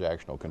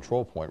transactional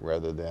control point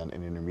rather than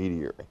an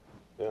intermediary.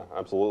 Yeah,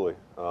 absolutely.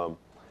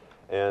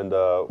 And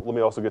let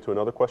me also get to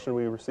another question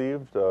we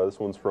received. This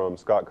one's from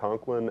Scott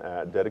Conklin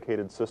at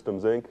Dedicated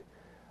Systems, Inc.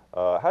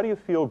 How do you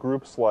feel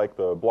groups like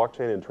the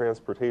Blockchain and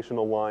Transportation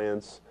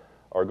Alliance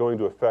are going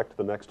to affect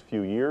the next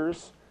few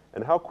years?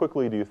 And how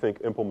quickly do you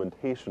think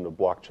implementation of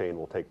blockchain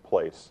will take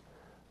place?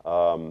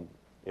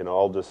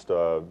 I'll just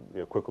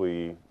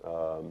quickly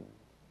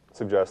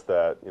suggest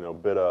that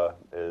BITA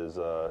is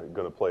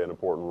going to play an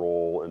important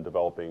role in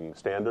developing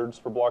standards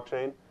for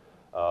blockchain.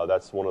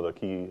 That's one of the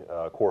key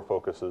core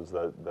focuses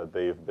that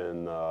they've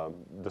been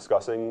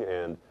discussing,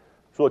 and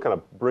it's really kind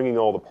of bringing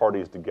all the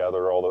parties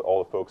together,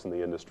 all the folks in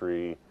the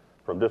industry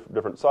from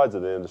different sides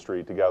of the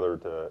industry together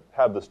to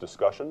have this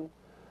discussion.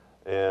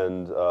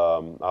 And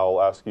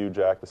I'll ask you,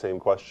 Jack, the same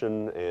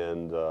question,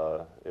 and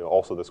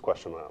also this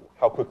question on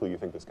how quickly you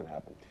think this can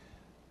happen.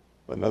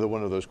 Another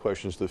one of those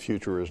questions: the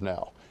future is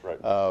now.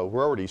 Right.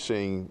 We're already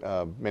seeing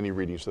many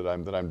readings that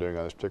I'm doing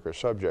on this particular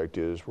subject.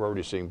 We're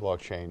already seeing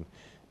blockchain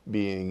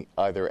being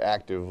either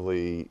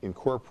actively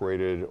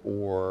incorporated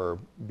or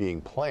being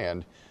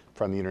planned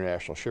from the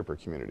international shipper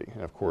community.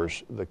 And of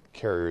course, the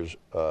carriers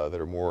that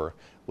are more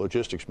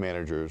logistics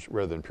managers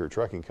rather than pure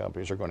trucking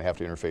companies are going to have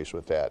to interface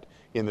with that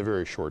in the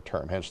very short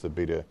term. Hence the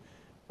beta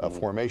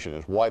formation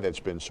is why that's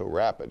been so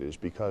rapid, is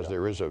because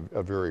there is a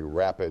very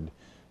rapid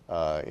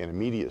and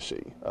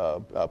immediacy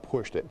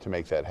push to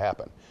make that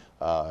happen.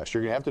 So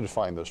you're going to have to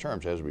define those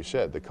terms, as we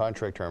said. The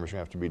contract terms are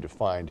going to have to be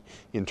defined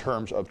in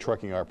terms of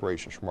trucking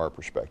operations from our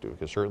perspective,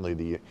 because certainly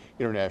the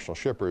international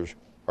shippers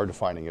are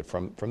defining it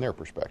from their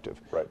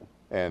perspective. Right.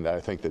 And I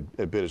think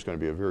that BID is going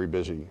to be a very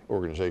busy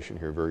organization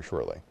here very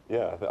shortly.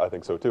 Yeah, I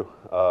think so too.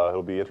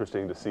 It'll be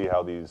interesting to see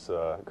how these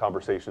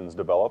conversations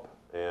develop.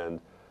 And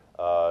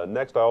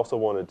next, I also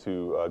wanted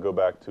to go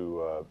back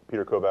to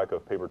Peter Kovac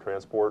of Paper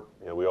Transport.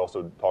 We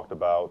also talked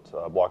about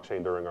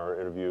blockchain during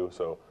our interview,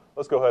 so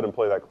let's go ahead and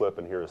play that clip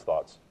and hear his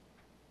thoughts.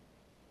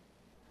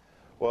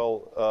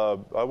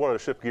 Well, I wanted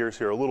to shift gears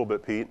here a little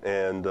bit, Pete,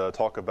 and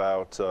talk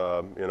about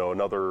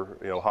another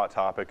hot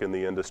topic in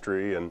the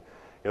industry. And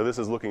this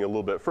is looking a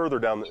little bit further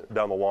down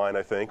the line,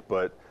 I think,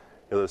 but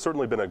there's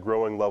certainly been a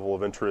growing level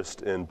of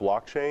interest in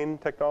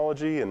blockchain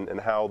technology and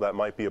how that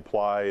might be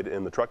applied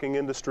in the trucking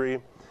industry.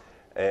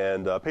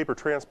 And Paper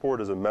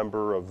Transport is a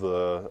member of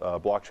the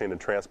Blockchain and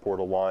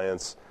Transport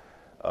Alliance.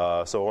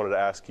 So I wanted to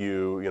ask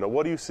you,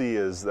 what do you see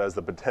as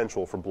the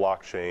potential for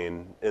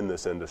blockchain in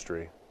this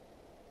industry?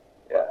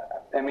 Yeah,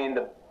 I mean,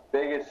 the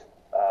biggest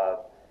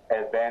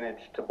advantage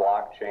to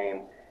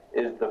blockchain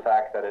is the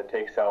fact that it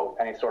takes out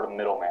any sort of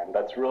middleman.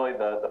 That's really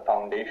the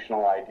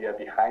foundational idea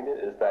behind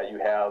it, is that you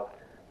have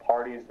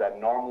parties that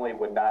normally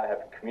would not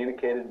have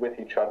communicated with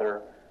each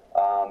other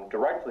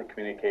directly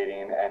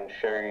communicating and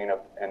sharing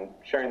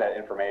that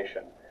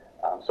information.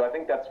 So I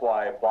think that's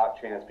why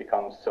blockchain has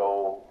become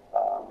so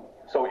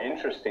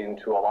interesting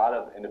to a lot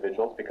of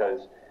individuals,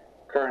 because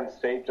current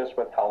state, just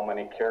with how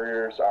many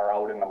carriers are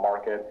out in the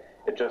market,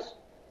 it just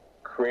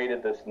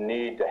created this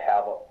need to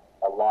have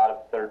a lot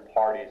of third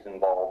parties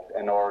involved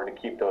in order to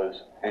keep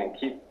those and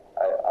keep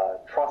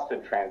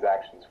trusted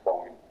transactions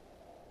flowing.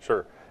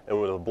 Sure. And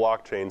with a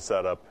blockchain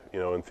setup,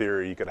 in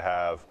theory, you could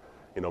have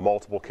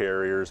multiple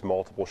carriers,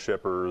 multiple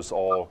shippers,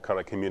 all kind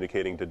of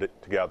communicating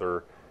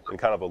together in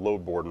kind of a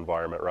load board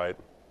environment, right?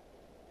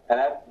 And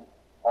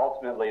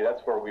ultimately,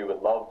 that's where we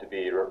would love to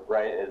be,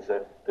 right, is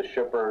if the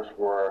shippers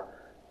were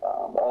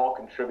all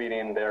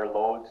contributing their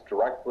loads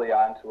directly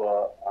onto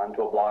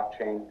a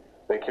blockchain.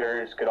 The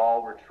carriers could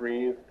all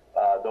retrieve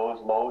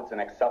those loads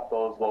and accept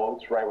those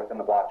loads right within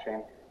the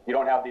blockchain. You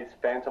don't have these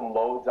phantom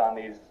loads on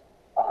these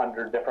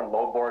 100 different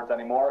load boards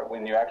anymore.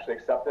 When you actually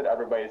accept it,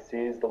 everybody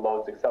sees the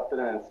loads accepted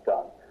and it's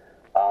done.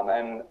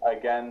 And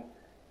again,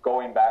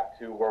 going back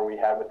to where we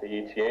had with the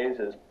ETAs,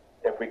 is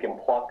if we can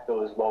pluck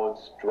those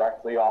loads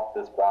directly off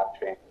this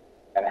blockchain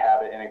and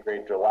have it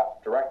integrate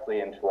directly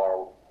into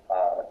our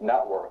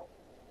network,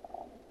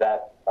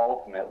 that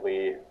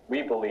ultimately,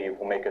 we believe,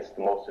 will make us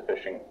the most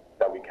efficient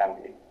that we can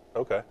be.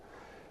 Okay.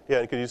 Yeah,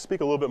 and could you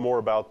speak a little bit more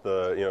about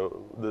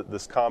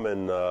this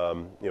common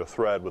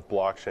thread with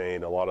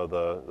blockchain? A lot of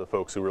the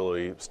folks who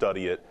really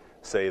study it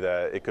say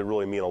that it could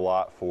really mean a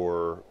lot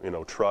for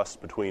trust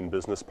between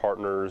business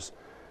partners.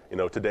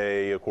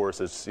 Today, of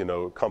course, it's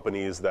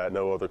companies that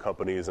know other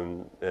companies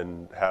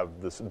and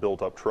have this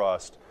built up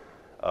trust.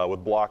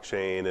 With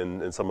blockchain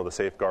and some of the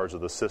safeguards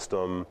of the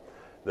system,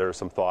 there's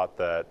some thought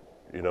that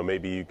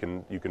maybe you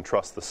can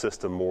trust the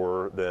system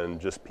more than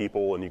just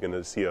people, and you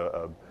can see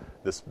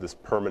this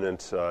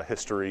permanent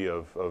history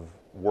of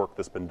work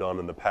that's been done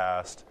in the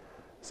past,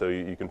 so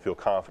you can feel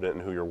confident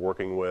in who you're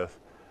working with.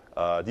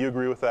 Do you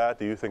agree with that?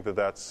 Do you think that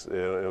that's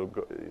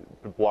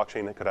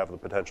blockchain could have the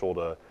potential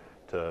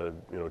to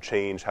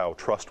change how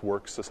trust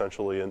works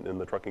essentially in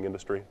the trucking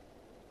industry?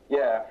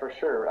 Yeah, for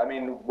sure. I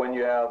mean, when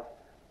you have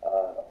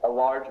a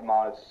large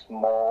amount of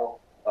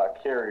small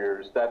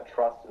carriers, that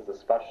trust is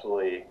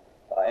especially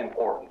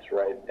important,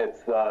 right?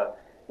 It's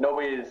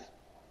nobody's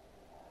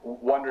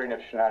wondering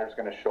if Schneider's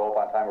going to show up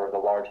on time or the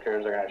large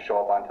carriers are going to show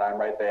up on time,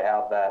 right? They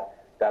have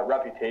that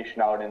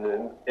reputation out in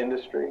the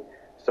industry.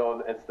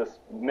 So it's this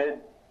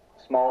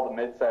small to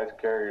mid-sized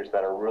carriers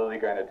that are really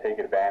going to take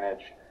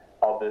advantage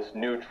of this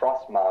new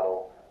trust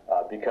model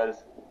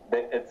because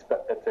it's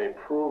a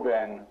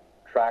proven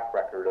track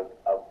record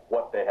of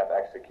what they have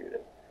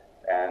executed.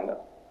 And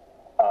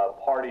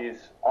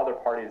other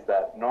parties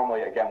that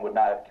normally, again, would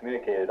not have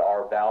communicated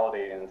are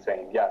validating and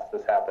saying, yes,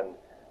 this happened,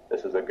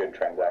 this is a good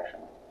transaction.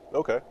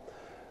 Okay.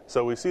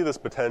 So we see this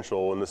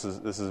potential, and this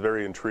is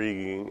very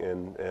intriguing,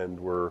 and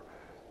we're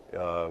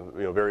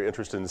very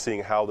interested in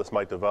seeing how this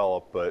might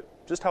develop. But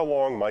just how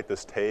long might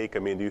this take? I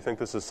mean, do you think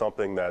this is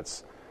something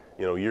that's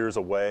years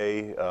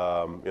away?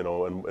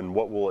 And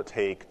what will it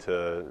take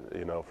to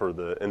for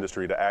the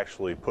industry to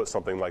actually put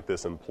something like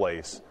this in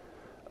place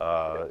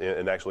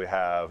and actually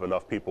have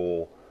enough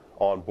people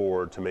on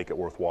board to make it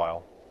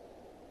worthwhile?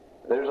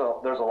 There's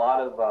a lot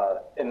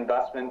of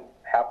investment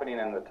happening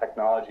in the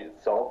technology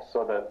itself,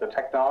 so that the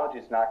technology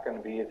is not going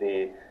to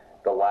be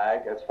the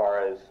lag as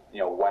far as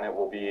when it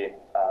will be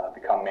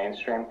become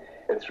mainstream.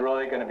 It's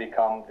really going to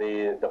become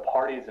the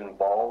parties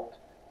involved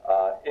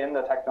in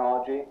the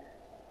technology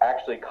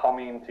actually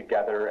coming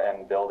together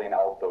and building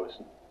out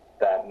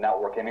that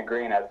network and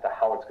agreeing as to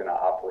how it's going to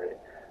operate.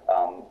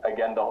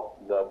 Again,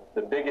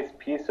 the biggest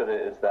piece of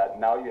it is that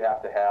now you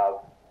have to have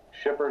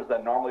shippers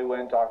that normally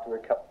wouldn't talk to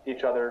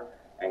each other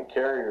and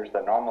carriers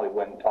that normally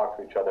wouldn't talk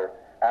to each other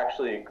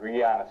actually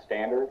agree on a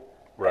standard,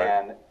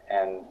 right,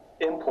 and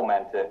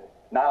implement it.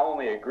 Not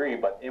only agree,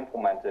 but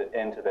implement it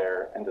into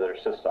their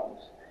systems.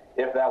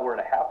 If that were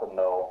to happen,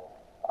 though,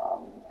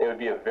 it would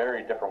be a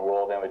very different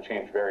world and it would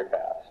change very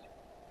fast.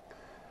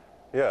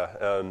 Yeah,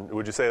 and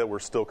would you say that we're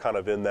still kind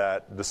of in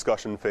that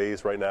discussion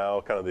phase right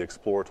now, kind of the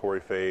exploratory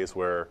phase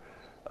where,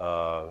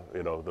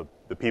 the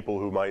people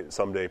who might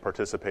someday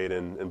participate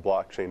in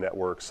blockchain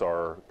networks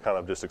are kind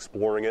of just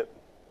exploring it?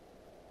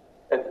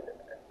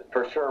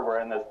 For sure, we're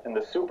in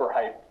the super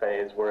hype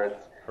phase where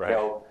it's, right,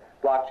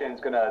 blockchain's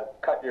going to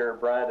cut your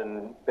bread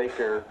and bake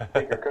your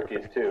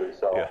cookies too.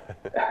 So.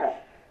 Yeah.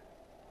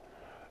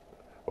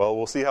 Well,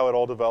 we'll see how it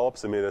all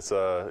develops. I mean, it's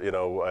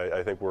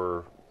I think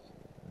we're,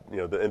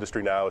 the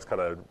industry now is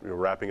kind of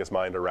wrapping its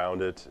mind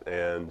around it,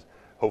 and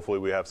hopefully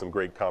we have some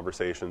great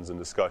conversations and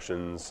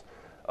discussions,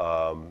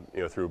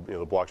 through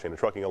the Blockchain and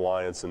Trucking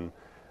Alliance and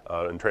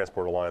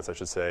Transport Alliance, I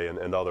should say,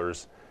 and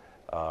others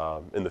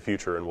in the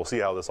future, and we'll see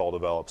how this all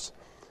develops.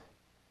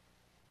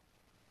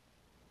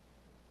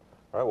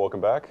 All right,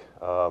 welcome back.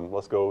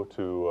 Let's go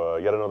to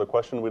yet another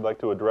question we'd like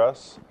to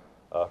address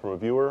from a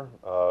viewer.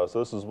 So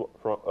this is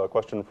a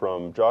question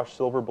from Josh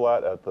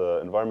Silverblatt at the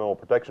Environmental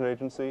Protection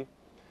Agency,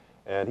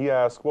 and he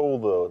asked,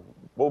 what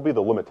will be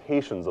the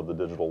limitations of the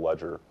digital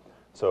ledger?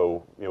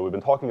 So we've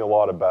been talking a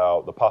lot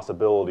about the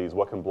possibilities.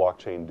 What can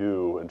blockchain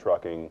do in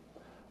trucking?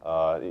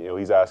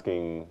 He's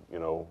asking,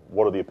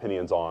 what are the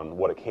opinions on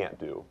what it can't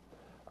do?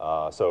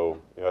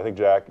 So I think,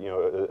 Jack,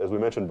 as we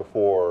mentioned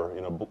before,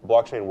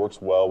 blockchain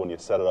works well when you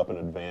set it up in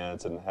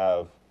advance and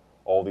have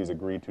all these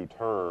agreed to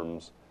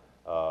terms.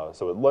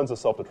 So it lends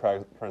itself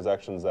to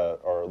transactions that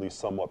are at least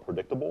somewhat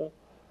predictable.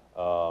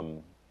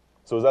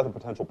 So is that the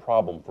potential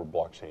problem for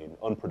blockchain,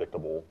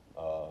 unpredictable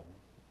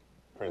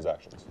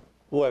transactions?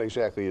 Well, that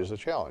exactly is the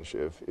challenge.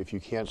 If you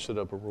can't set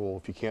up a rule,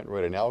 if you can't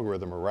write an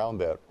algorithm around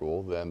that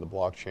rule, then the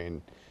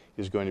blockchain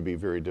is going to be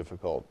very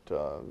difficult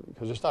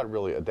because it's not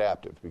really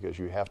adaptive, because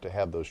you have to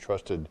have those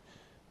trusted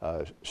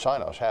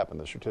sign-offs happen.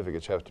 The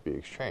certificates have to be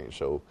exchanged.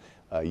 So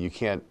you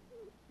can't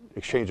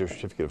exchange a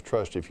certificate of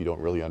trust if you don't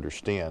really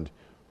understand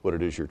what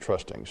it is you're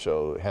trusting.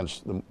 So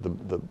hence,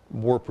 the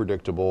more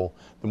predictable,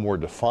 the more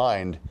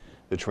defined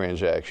the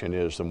transaction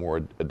is, the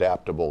more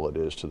adaptable it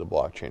is to the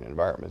blockchain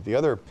environment. The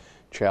other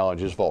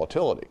challenge is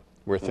volatility,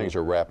 where things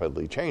are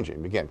rapidly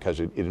changing, again, because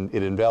it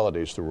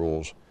invalidates the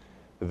rules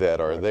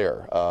that are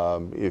there.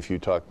 If you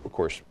talk, of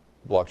course,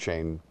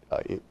 blockchain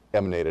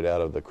emanated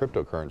out of the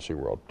cryptocurrency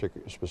world,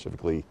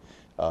 specifically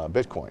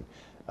Bitcoin.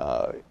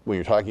 When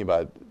you're talking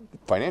about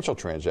financial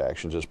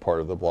transactions as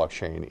part of the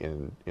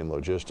blockchain in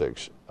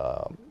logistics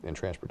and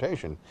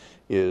transportation,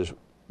 is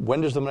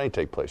when does the money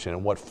take place, and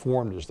in what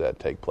form does that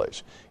take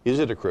place? Is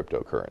it a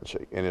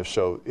cryptocurrency? And if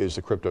so, is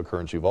the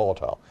cryptocurrency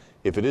volatile?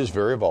 If it is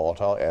very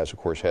volatile, as of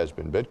course has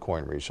been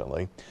Bitcoin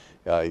recently,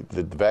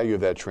 the value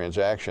of that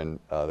transaction,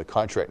 the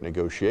contract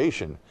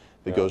negotiation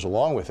that goes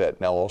along with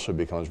that, now also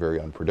becomes very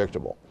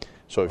unpredictable.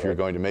 So if you're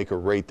going to make a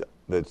rate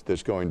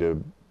that's going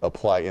to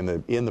apply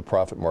in the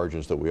profit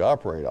margins that we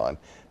operate on,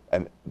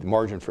 and the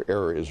margin for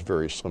error is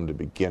very slim to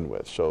begin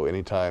with. So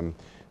anytime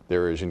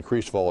there is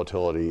increased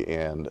volatility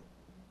and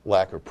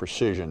lack of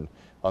precision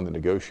on the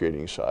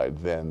negotiating side,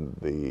 then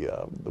the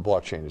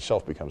blockchain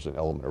itself becomes an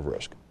element of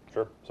risk.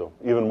 Sure. So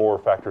even more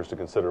factors to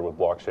consider with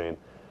blockchain.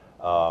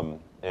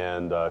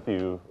 And if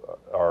you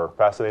are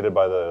fascinated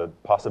by the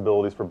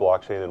possibilities for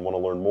blockchain and want to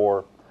learn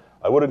more,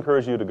 I would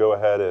encourage you to go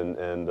ahead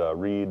and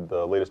read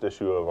the latest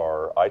issue of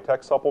our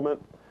iTech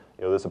supplement.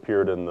 This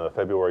appeared in the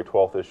February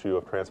 12th issue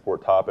of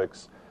Transport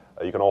Topics.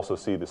 You can also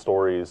see the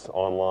stories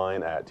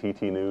online at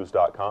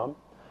ttnews.com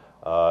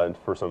and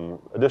for some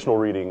additional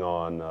reading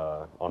on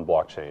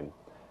blockchain.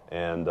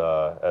 And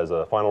as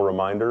a final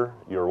reminder,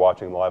 you're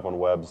watching Live on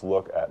Web's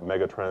look at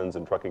megatrends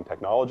in trucking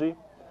technology.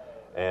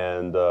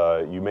 And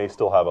you may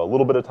still have a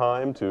little bit of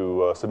time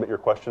to submit your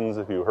questions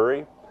if you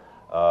hurry.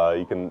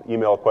 You can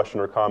email a question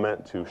or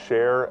comment to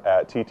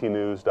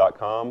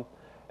share@ttnews.com.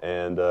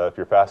 And if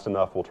you're fast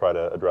enough, we'll try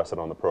to address it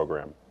on the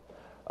program.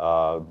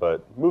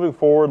 But moving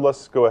forward,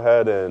 let's go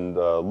ahead and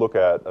look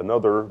at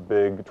another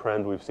big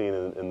trend we've seen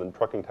in the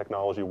trucking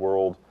technology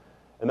world,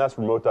 and that's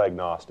remote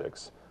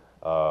diagnostics,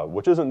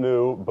 which isn't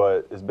new,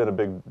 but has been a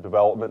big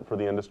development for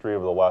the industry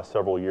over the last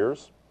several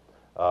years.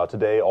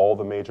 Today, all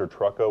the major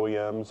truck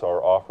OEMs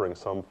are offering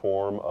some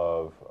form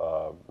of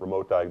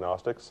remote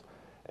diagnostics,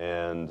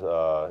 and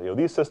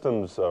these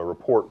systems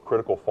report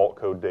critical fault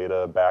code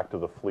data back to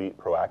the fleet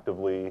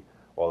proactively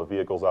while the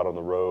vehicle's out on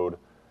the road.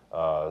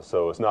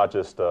 So it's not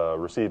just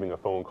receiving a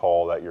phone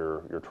call that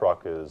your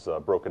truck is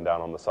broken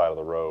down on the side of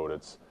the road.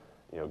 It's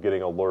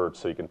getting alerts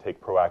so you can take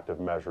proactive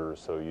measures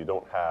so you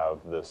don't have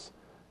this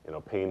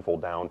painful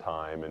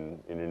downtime and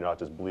you're not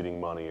just bleeding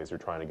money as you're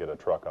trying to get a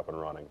truck up and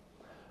running.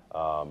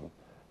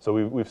 So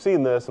we've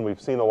seen this, and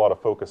we've seen a lot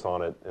of focus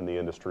on it in the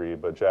industry.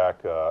 But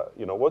Jack,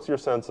 what's your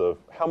sense of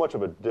how much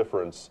of a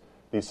difference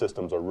these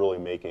systems are really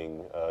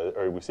making?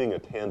 Are we seeing a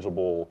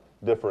tangible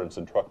difference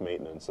in truck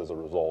maintenance as a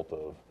result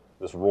of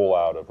this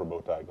rollout of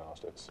remote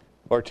diagnostics?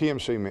 Our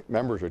TMC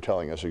members are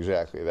telling us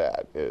exactly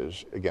that.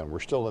 Again, we're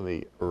still in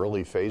the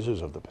early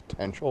phases of the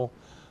potential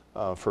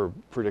for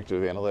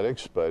predictive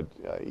analytics, but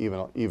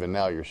even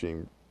now you're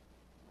seeing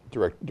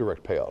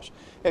direct payoffs.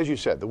 As you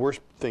said, the worst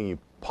thing you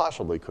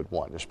possibly could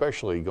want,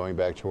 especially going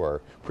back to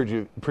our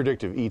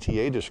predictive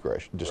ETA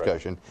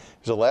discussion,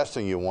 is the last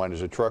thing you want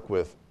is a truck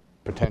with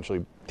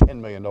potentially $10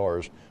 million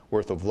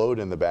worth of load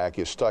in the back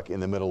is stuck in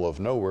the middle of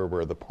nowhere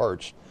where the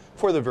parts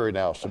for the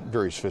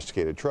very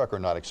sophisticated truck are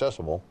not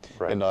accessible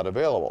and not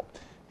available.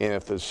 And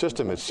if the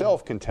system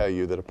itself can tell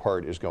you that a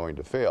part is going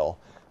to fail,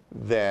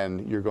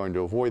 then you're going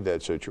to avoid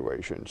that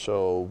situation.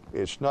 So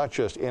it's not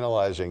just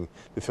analyzing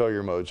the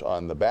failure modes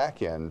on the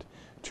back end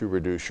to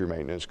reduce your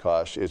maintenance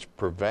costs, it's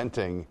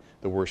preventing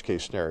the worst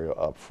case scenario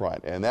up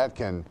front. And that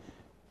can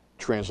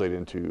translate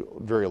into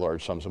very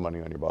large sums of money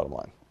on your bottom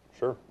line.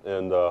 Sure.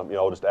 And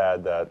I'll just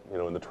add that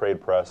in the trade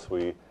press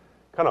we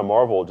kind of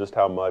marvel just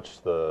how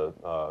much the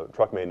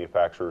truck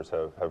manufacturers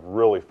have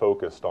really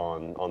focused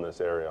on this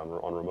area,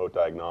 on remote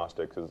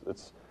diagnostics.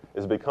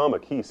 It's become a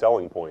key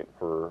selling point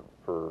for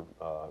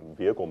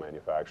vehicle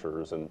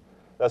manufacturers, and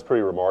that's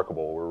pretty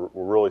remarkable. We're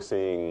really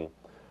seeing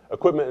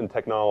equipment and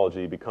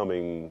technology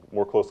becoming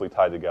more closely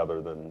tied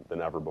together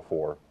than ever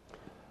before.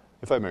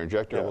 If I may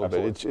interject a little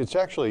bit, it's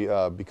actually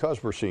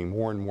because we're seeing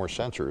more and more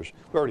sensors.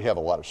 We already have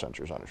a lot of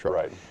sensors on a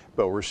truck,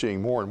 but we're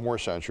seeing more and more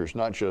sensors,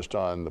 not just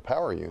on the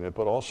power unit,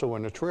 but also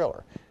in the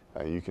trailer.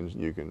 You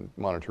can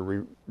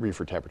monitor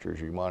reefer temperatures,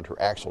 you can monitor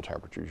axle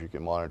temperatures, you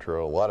can monitor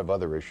a lot of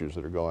other issues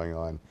that are going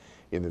on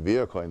in the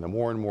vehicle. And the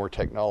more and more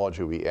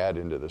technology we add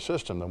into the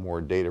system, the more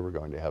data we're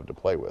going to have to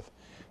play with.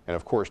 And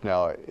of course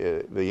now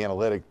the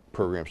analytic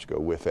programs to go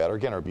with that,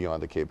 again, are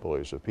beyond the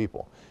capabilities of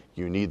people.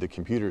 You need the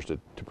computers to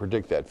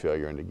predict that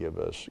failure and to give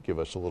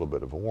us a little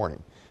bit of a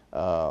warning.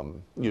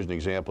 Use an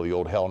example, the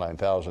old HAL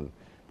 9000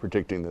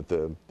 predicting that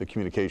the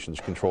communications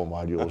control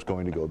module is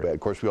going to go bad. Of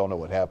course, we all know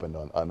what happened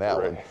on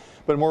that one.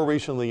 But more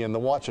recently in the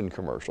Watson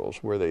commercials,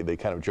 where they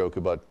kind of joke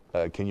about,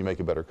 can you make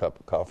a better cup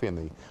of coffee? And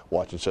the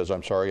Watson says,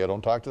 I'm sorry, I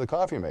don't talk to the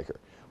coffee maker.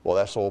 Well,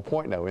 that's the whole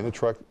point now. In the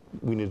truck,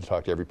 we need to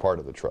talk to every part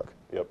of the truck.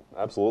 Yep,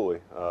 absolutely.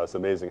 It's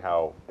amazing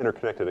how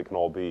interconnected it can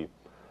all be.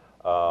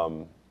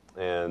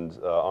 And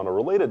on a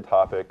related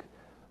topic,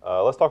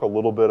 let's talk a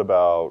little bit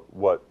about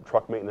what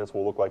truck maintenance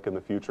will look like in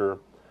the future.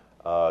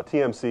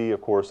 TMC,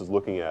 of course, is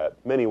looking at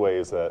many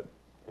ways that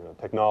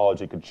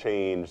technology could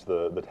change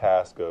the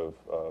task of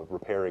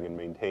repairing and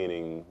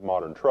maintaining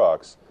modern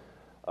trucks,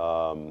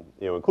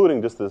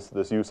 including just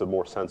this use of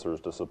more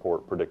sensors to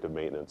support predictive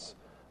maintenance.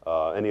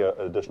 Any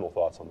additional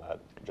thoughts on that,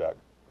 Jack?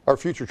 Our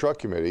Future Truck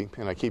Committee,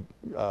 and I keep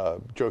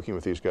joking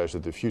with these guys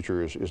that the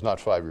future is not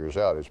 5 years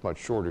out, it's much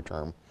shorter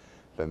term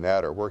than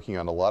that, are working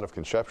on a lot of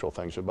conceptual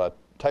things about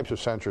types of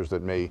sensors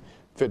that may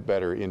fit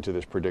better into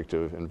this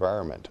predictive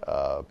environment.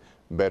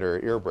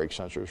 Better air brake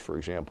sensors, for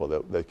example,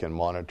 that can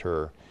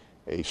monitor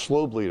a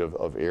slow bleed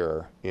of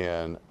air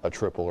in a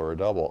triple or a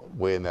double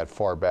way in that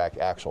far back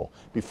axle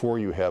before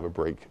you have a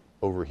brake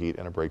overheat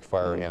and a brake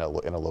fire and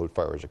a load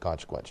fire as a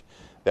consequence.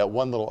 That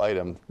one little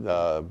item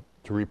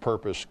to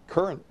repurpose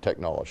current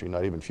technology,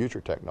 not even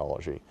future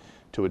technology,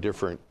 to a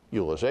different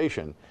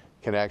utilization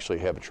can actually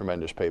have a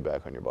tremendous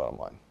payback on your bottom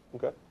line.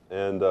 Okay.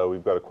 And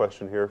we've got a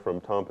question here from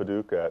Tom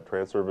Paduch at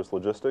Transervice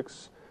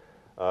Logistics.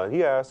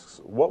 He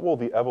asks, what will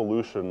the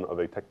evolution of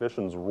a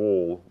technician's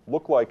role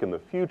look like in the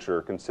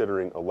future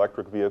considering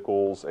electric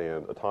vehicles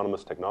and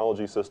autonomous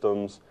technology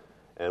systems?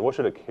 And what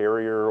should a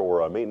carrier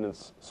or a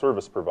maintenance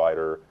service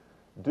provider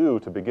do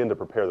to begin to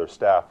prepare their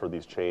staff for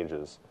these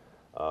changes?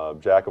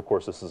 Jack, of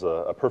course, this is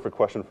a perfect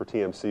question for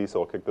TMC,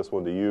 so I'll kick this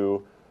one to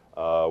you.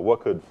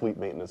 What could fleet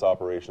maintenance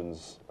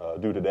operations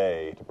do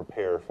today to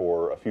prepare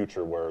for a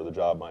future where the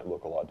job might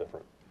look a lot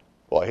different?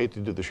 Well, I hate to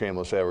do the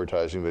shameless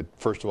advertising, but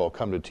first of all,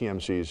 come to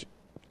TMC's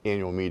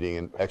annual meeting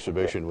and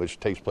exhibition, which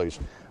takes place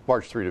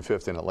March 3 to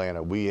 5th in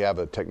Atlanta. We have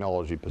a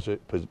technology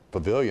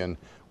pavilion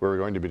where we're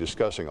going to be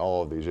discussing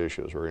all of these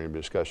issues. We're going to be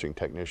discussing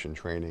technician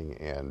training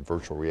and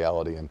virtual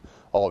reality and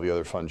all of the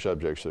other fun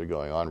subjects that are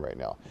going on right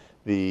now.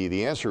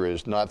 The answer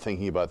is not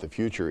thinking about the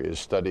future, is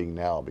studying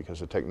now, because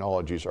the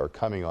technologies are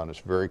coming on us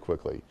very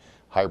quickly.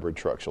 Hybrid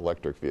trucks,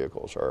 electric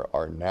vehicles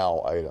are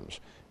now items,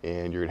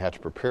 and you're going to have to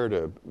prepare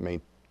to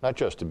not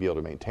just to be able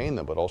to maintain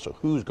them, but also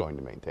who's going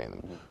to maintain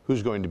them,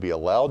 who's going to be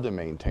allowed to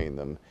maintain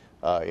them,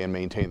 and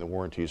maintain the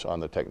warranties on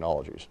the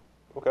technologies.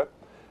 Okay.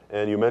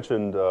 And you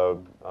mentioned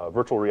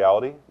virtual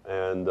reality,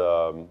 and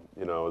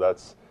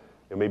that's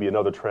maybe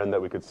another trend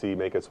that we could see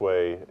make its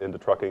way into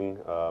trucking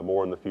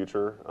more in the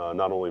future.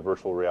 Not only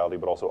virtual reality,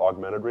 but also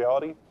augmented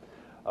reality.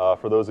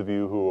 For those of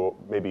you who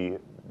maybe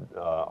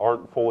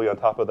aren't fully on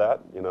top of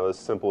that, this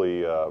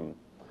simply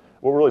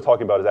what we're really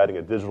talking about is adding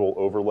a digital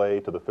overlay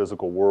to the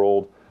physical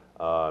world.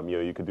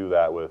 You could do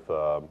that with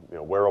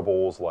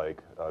wearables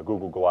like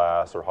Google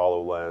Glass or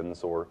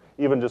HoloLens, or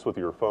even just with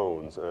your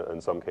phones in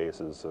some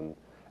cases. And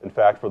in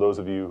fact, for those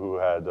of you who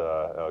had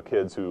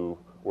kids who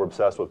were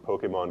obsessed with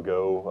Pokemon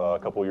Go a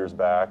couple years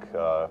back,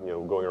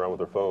 going around with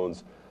their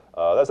phones,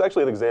 that's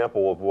actually an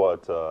example of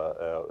what,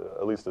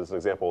 at least as an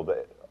example of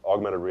the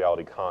augmented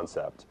reality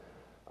concept.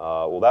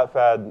 Well, that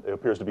fad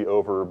appears to be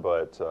over,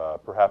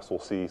 but perhaps we'll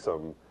see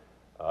some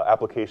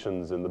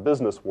applications in the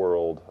business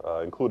world,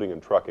 including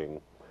in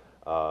trucking.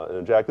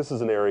 And Jack, this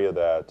is an area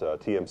that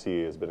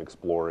TMC has been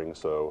exploring.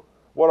 So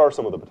what are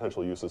some of the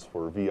potential uses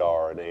for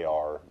VR and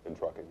AR in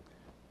trucking?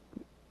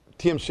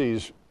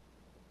 TMC's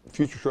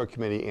Future Truck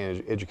Committee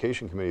and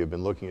Education Committee have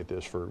been looking at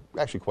this for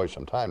actually quite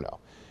some time now,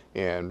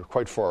 and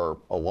quite far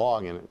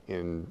along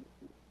in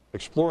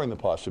exploring the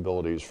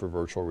possibilities for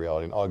virtual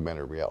reality and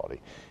augmented reality.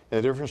 And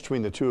the difference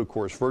between the two, of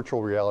course,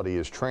 virtual reality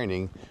is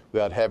training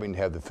without having to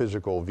have the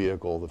physical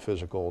vehicle, the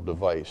physical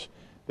device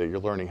that you're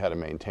learning how to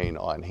maintain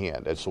on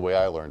hand. That's the way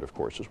I learned, of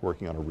course, is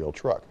working on a real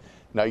truck.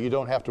 Now, you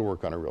don't have to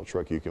work on a real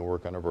truck. You can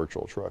work on a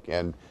virtual truck,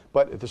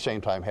 but at the same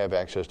time have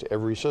access to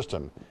every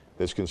system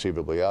that's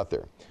conceivably out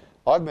there.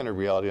 Augmented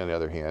reality, on the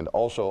other hand,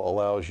 also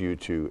allows you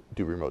to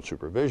do remote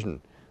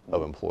supervision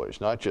of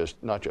employees, not just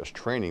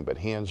training, but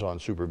hands-on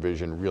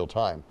supervision real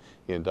time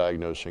in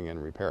diagnosing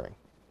and repairing.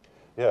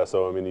 Yeah,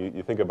 so I mean,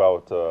 you think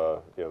about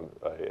a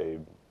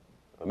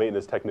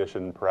maintenance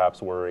technician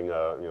perhaps wearing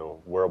a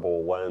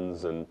wearable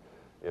lens and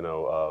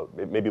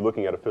maybe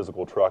looking at a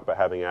physical truck, but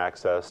having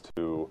access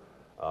to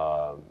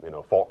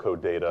fault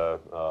code data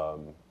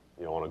on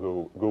a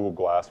Google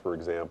Glass, for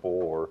example,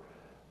 or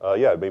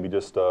maybe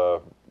just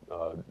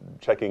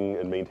checking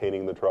and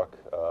maintaining the truck,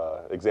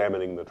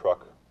 examining the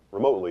truck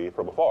remotely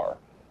from afar.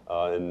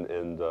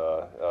 And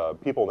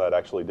people that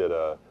actually did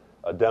a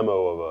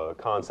demo of a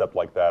concept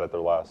like that at the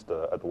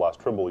last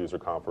Trimble user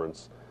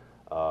conference.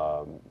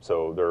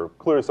 So there are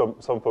clearly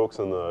some folks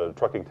in the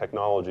trucking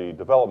technology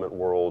development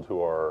world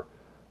who are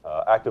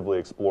actively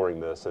exploring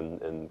this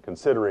and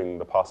considering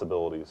the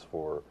possibilities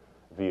for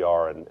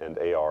VR and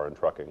AR in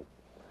trucking.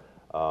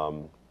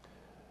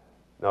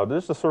 Now,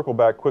 just to circle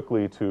back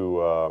quickly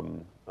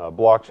to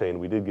blockchain,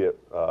 we did get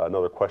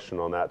another question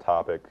on that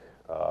topic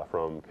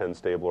from Ken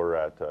Stabler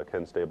at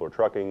Ken Stabler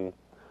Trucking.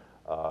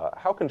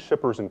 How can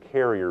shippers and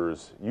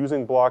carriers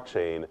using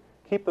blockchain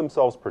keep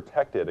themselves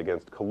protected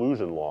against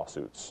collusion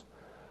lawsuits?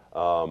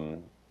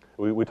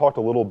 We talked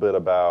a little bit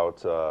about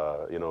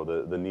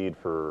the need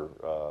for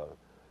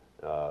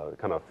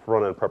kind of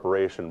front-end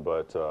preparation,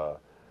 but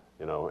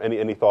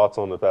any thoughts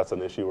on if that's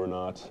an issue or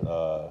not,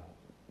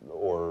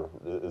 or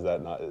is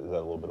that a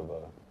little bit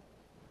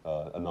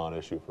of a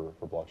non-issue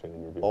for blockchain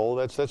in your view? Oh,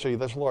 that's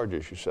a large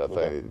issue, Seth.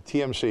 Okay.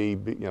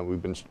 TMC,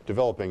 we've been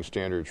developing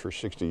standards for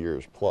 60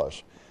 years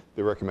plus.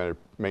 The recommended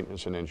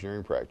maintenance and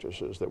engineering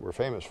practices that we're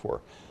famous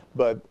for,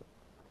 but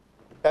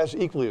as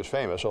equally as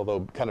famous,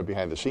 although kind of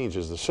behind the scenes,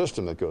 is the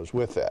system that goes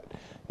with that,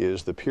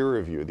 is the peer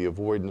review, the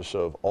avoidance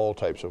of all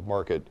types of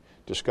market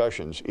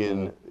discussions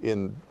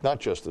in not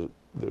just the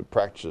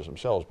practices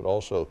themselves, but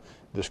also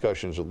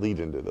discussions that lead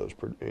into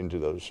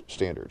those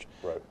standards.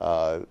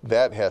 Right.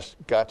 That has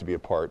got to be a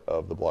part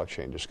of the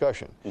blockchain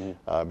discussion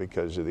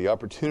because the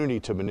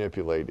opportunity to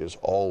manipulate is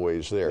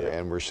always there,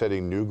 and we're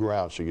setting new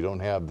ground so you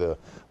don't have the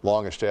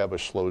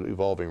long-established,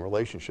 slow-evolving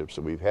relationships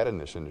that we've had in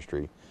this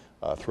industry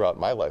throughout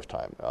my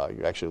lifetime.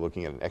 You're actually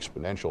looking at an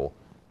exponential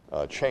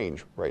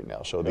change right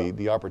now. So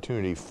the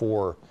opportunity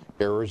for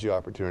errors, the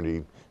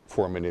opportunity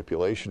for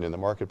manipulation in the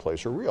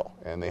marketplace are real,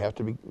 and they have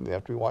to be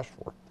watched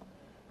for.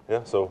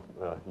 Yeah, so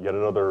yet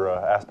another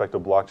aspect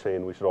of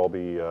blockchain we should all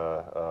be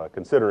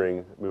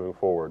considering moving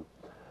forward.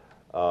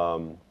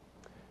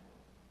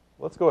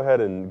 Let's go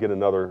ahead and get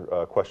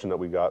another question that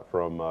we got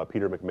from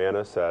Peter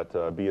McManus at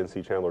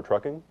BNC Chandler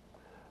Trucking.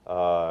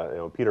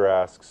 Peter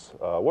asks,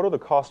 what are the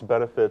cost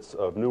benefits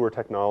of newer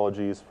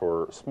technologies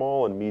for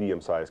small and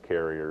medium-sized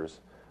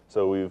carriers?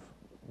 So we've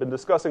been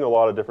discussing a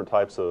lot of different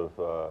types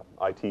of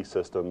IT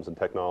systems and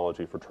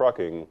technology for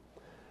trucking,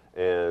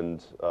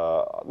 and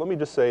let me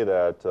just say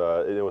that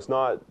it's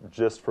not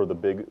just for the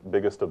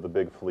biggest of the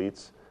big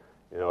fleets.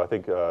 I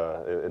think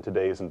in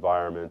today's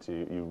environment,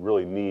 you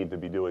really need to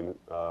be doing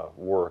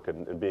work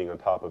and being on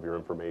top of your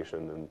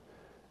information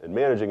and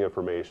managing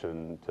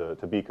information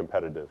to be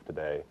competitive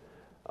today.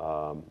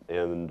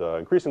 And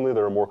increasingly,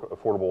 there are more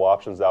affordable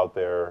options out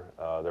there.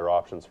 There are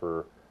options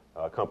for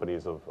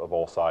companies of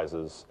all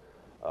sizes.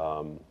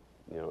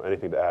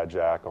 Anything to add,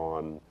 Jack,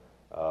 on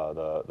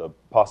the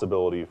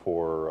possibility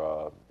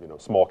for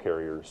small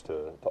carriers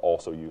to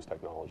also use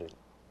technology?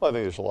 Well, I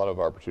think there's a lot of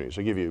opportunities.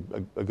 I'll give you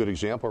a good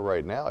example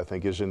right now, I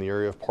think, is in the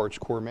area of parts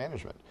core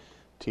management.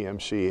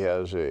 TMC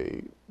has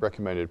a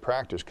recommended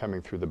practice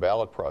coming through the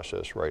ballot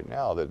process right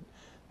now that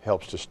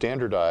helps to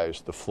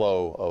standardize the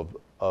flow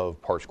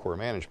of parts core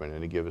management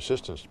and to give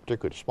assistance,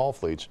 particularly to small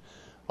fleets,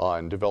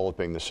 on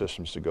developing the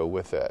systems to go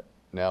with that.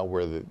 Now,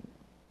 where the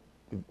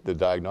the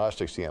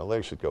diagnostics, the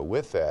analytics that go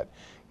with that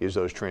is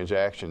those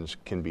transactions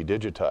can be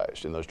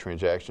digitized, and those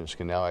transactions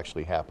can now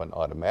actually happen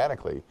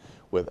automatically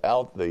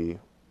without the,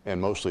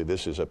 and mostly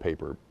this is a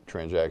paper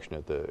transaction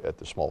at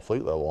the small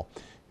fleet level,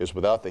 is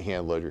without the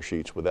hand ledger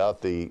sheets, without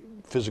the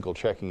physical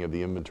checking of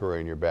the inventory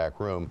in your back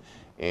room,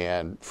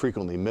 and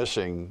frequently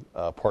missing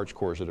parts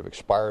cores that have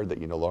expired that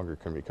you no longer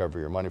can recover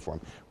your money from.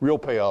 Real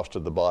payoffs to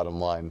the bottom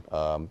line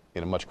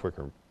in a much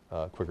quicker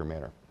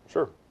manner.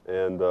 Sure.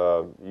 And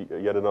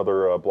yet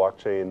another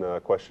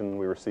blockchain question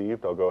we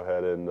received. I'll go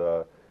ahead and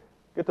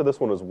get to this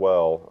one as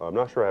well. I'm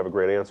not sure I have a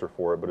great answer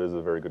for it, but it is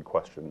a very good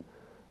question.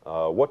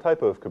 What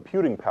type of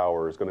computing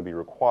power is going to be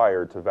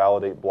required to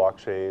validate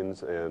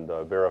blockchains and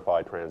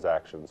verify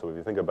transactions? So if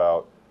you think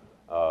about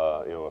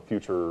a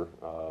future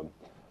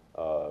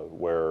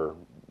where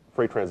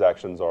freight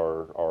transactions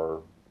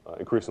are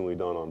increasingly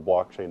done on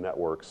blockchain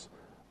networks,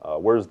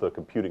 where's the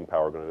computing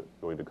power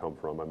going to come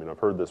from? I mean, I've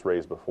heard this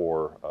raised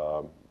before.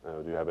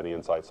 Do you have any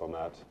insights on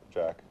that,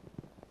 Jack?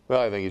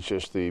 Well, I think it's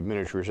just the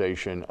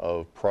miniaturization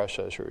of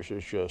processors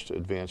is just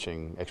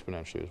advancing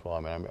exponentially as well. I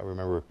mean, I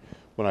remember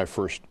when I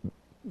first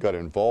got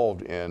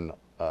involved in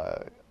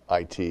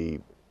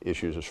IT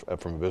issues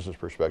from a business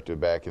perspective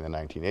back in the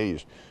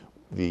 1980s,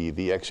 the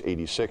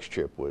x86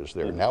 chip was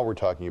there. Mm-hmm. Now we're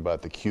talking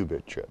about the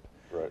qubit chip.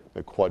 Right.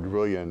 The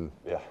quadrillion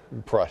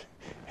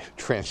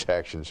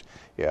transactions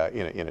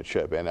in a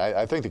chip. And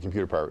I think the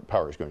computer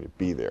power is going to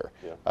be there.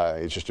 Yeah.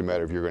 It's just a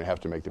matter of you're going to have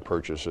to make the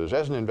purchases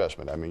as an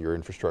investment. I mean, your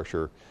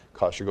infrastructure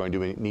costs are going to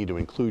need to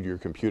include your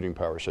computing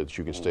power so that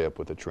you can stay up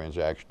with the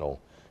transactional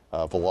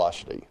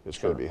velocity that's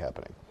going to be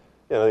happening.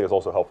 Yeah, and I think it's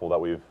also helpful that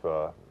we've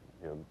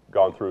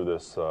gone through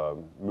this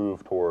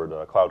move toward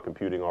cloud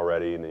computing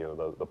already, and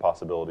the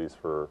possibilities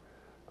for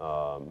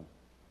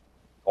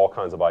all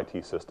kinds of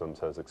IT systems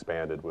has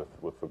expanded with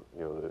the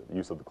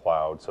use of the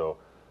cloud. So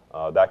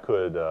that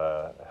could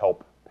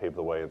help pave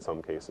the way in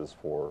some cases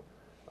for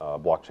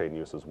blockchain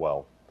use as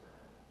well.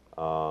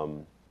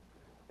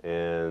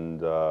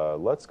 And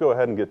let's go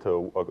ahead and get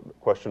to a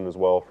question as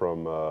well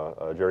from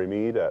Jerry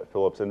Mead at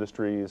Phillips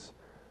Industries.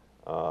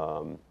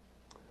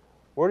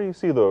 Where do you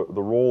see the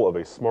role of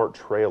a smart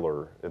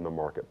trailer in the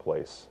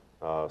marketplace?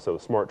 So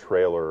smart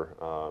trailer,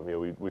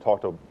 we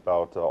talked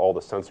about all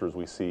the sensors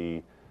we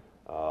see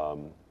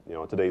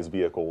in today's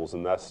vehicles,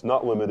 and that's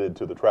not limited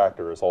to the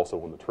tractor. It's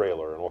also in the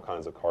trailer, and all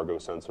kinds of cargo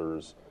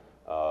sensors,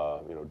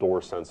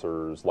 door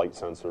sensors, light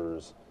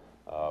sensors,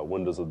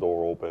 when does the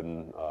door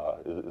open,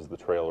 is the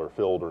trailer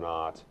filled or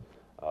not,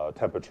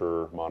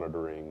 temperature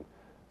monitoring.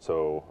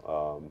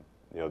 So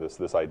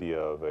this idea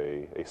of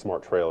a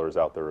smart trailer is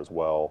out there as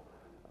well.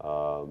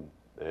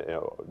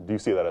 Do you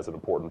see that as an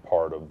important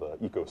part of the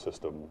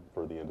ecosystem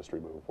for the industry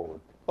moving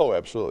forward? Oh,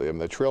 absolutely. I mean,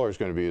 the trailer is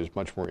going to be a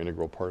much more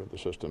integral part of the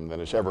system than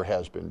it ever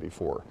has been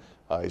before.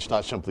 It's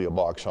not simply a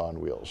box on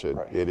wheels.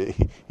 It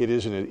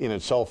is in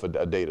itself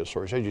a data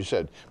source, as you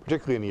said,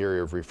 particularly in the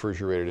area of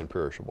refrigerated and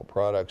perishable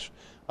products.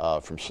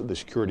 From the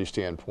security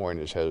standpoint,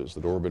 has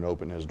the door been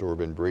opened? Has the door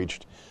been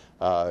breached?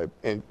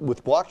 And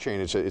with blockchain,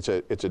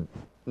 it's a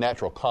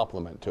natural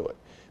complement to it,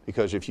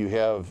 because if you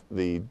have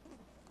the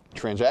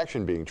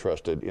transaction being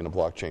trusted in a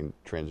blockchain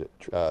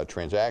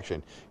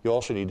transaction, you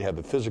also need to have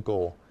the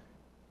physical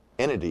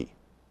entity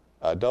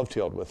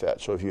dovetailed with that.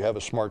 So if you have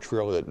a smart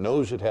trailer that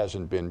knows it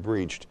hasn't been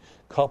breached,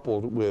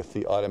 coupled with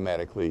the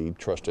automatically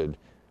trusted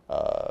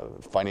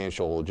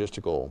financial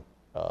logistical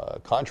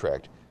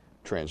contract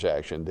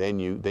transaction, then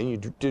you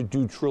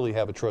do truly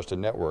have a trusted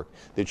network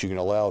that you can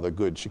allow the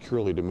goods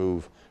securely to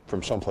move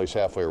from someplace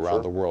halfway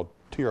around the world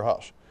to your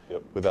house.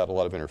 Yep. Without a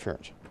lot of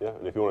interference. Yeah,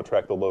 and if you want to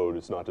track the load,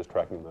 it's not just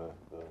tracking the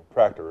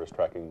tractor, it's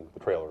tracking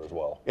the trailer as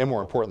well. And more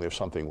importantly, if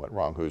something went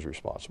wrong, who's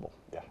responsible?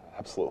 Yeah,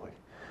 absolutely.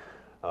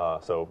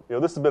 So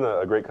this has been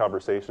a great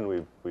conversation.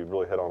 We've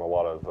really hit on a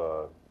lot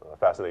of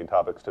fascinating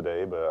topics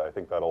today, but I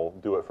think that'll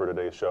do it for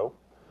today's show.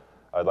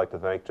 I'd like to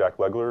thank Jack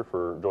Legler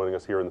for joining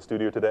us here in the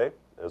studio today,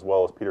 as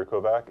well as Peter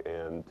Kovac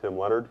and Tim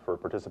Leonard for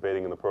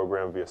participating in the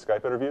program via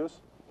Skype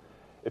interviews.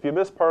 If you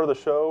missed part of the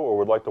show or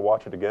would like to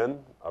watch it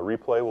again, a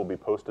replay will be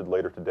posted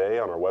later today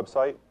on our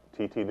website,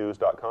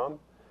 ttnews.com,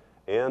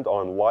 and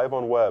on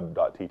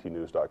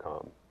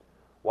liveonweb.ttnews.com.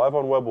 Live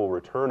on Web will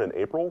return in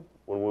April,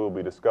 when we will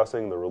be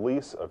discussing the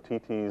release of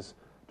TT's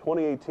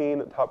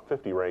 2018 Top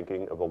 50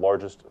 ranking of the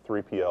largest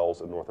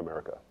 3PLs in North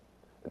America.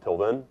 Until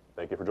then,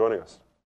 thank you for joining us.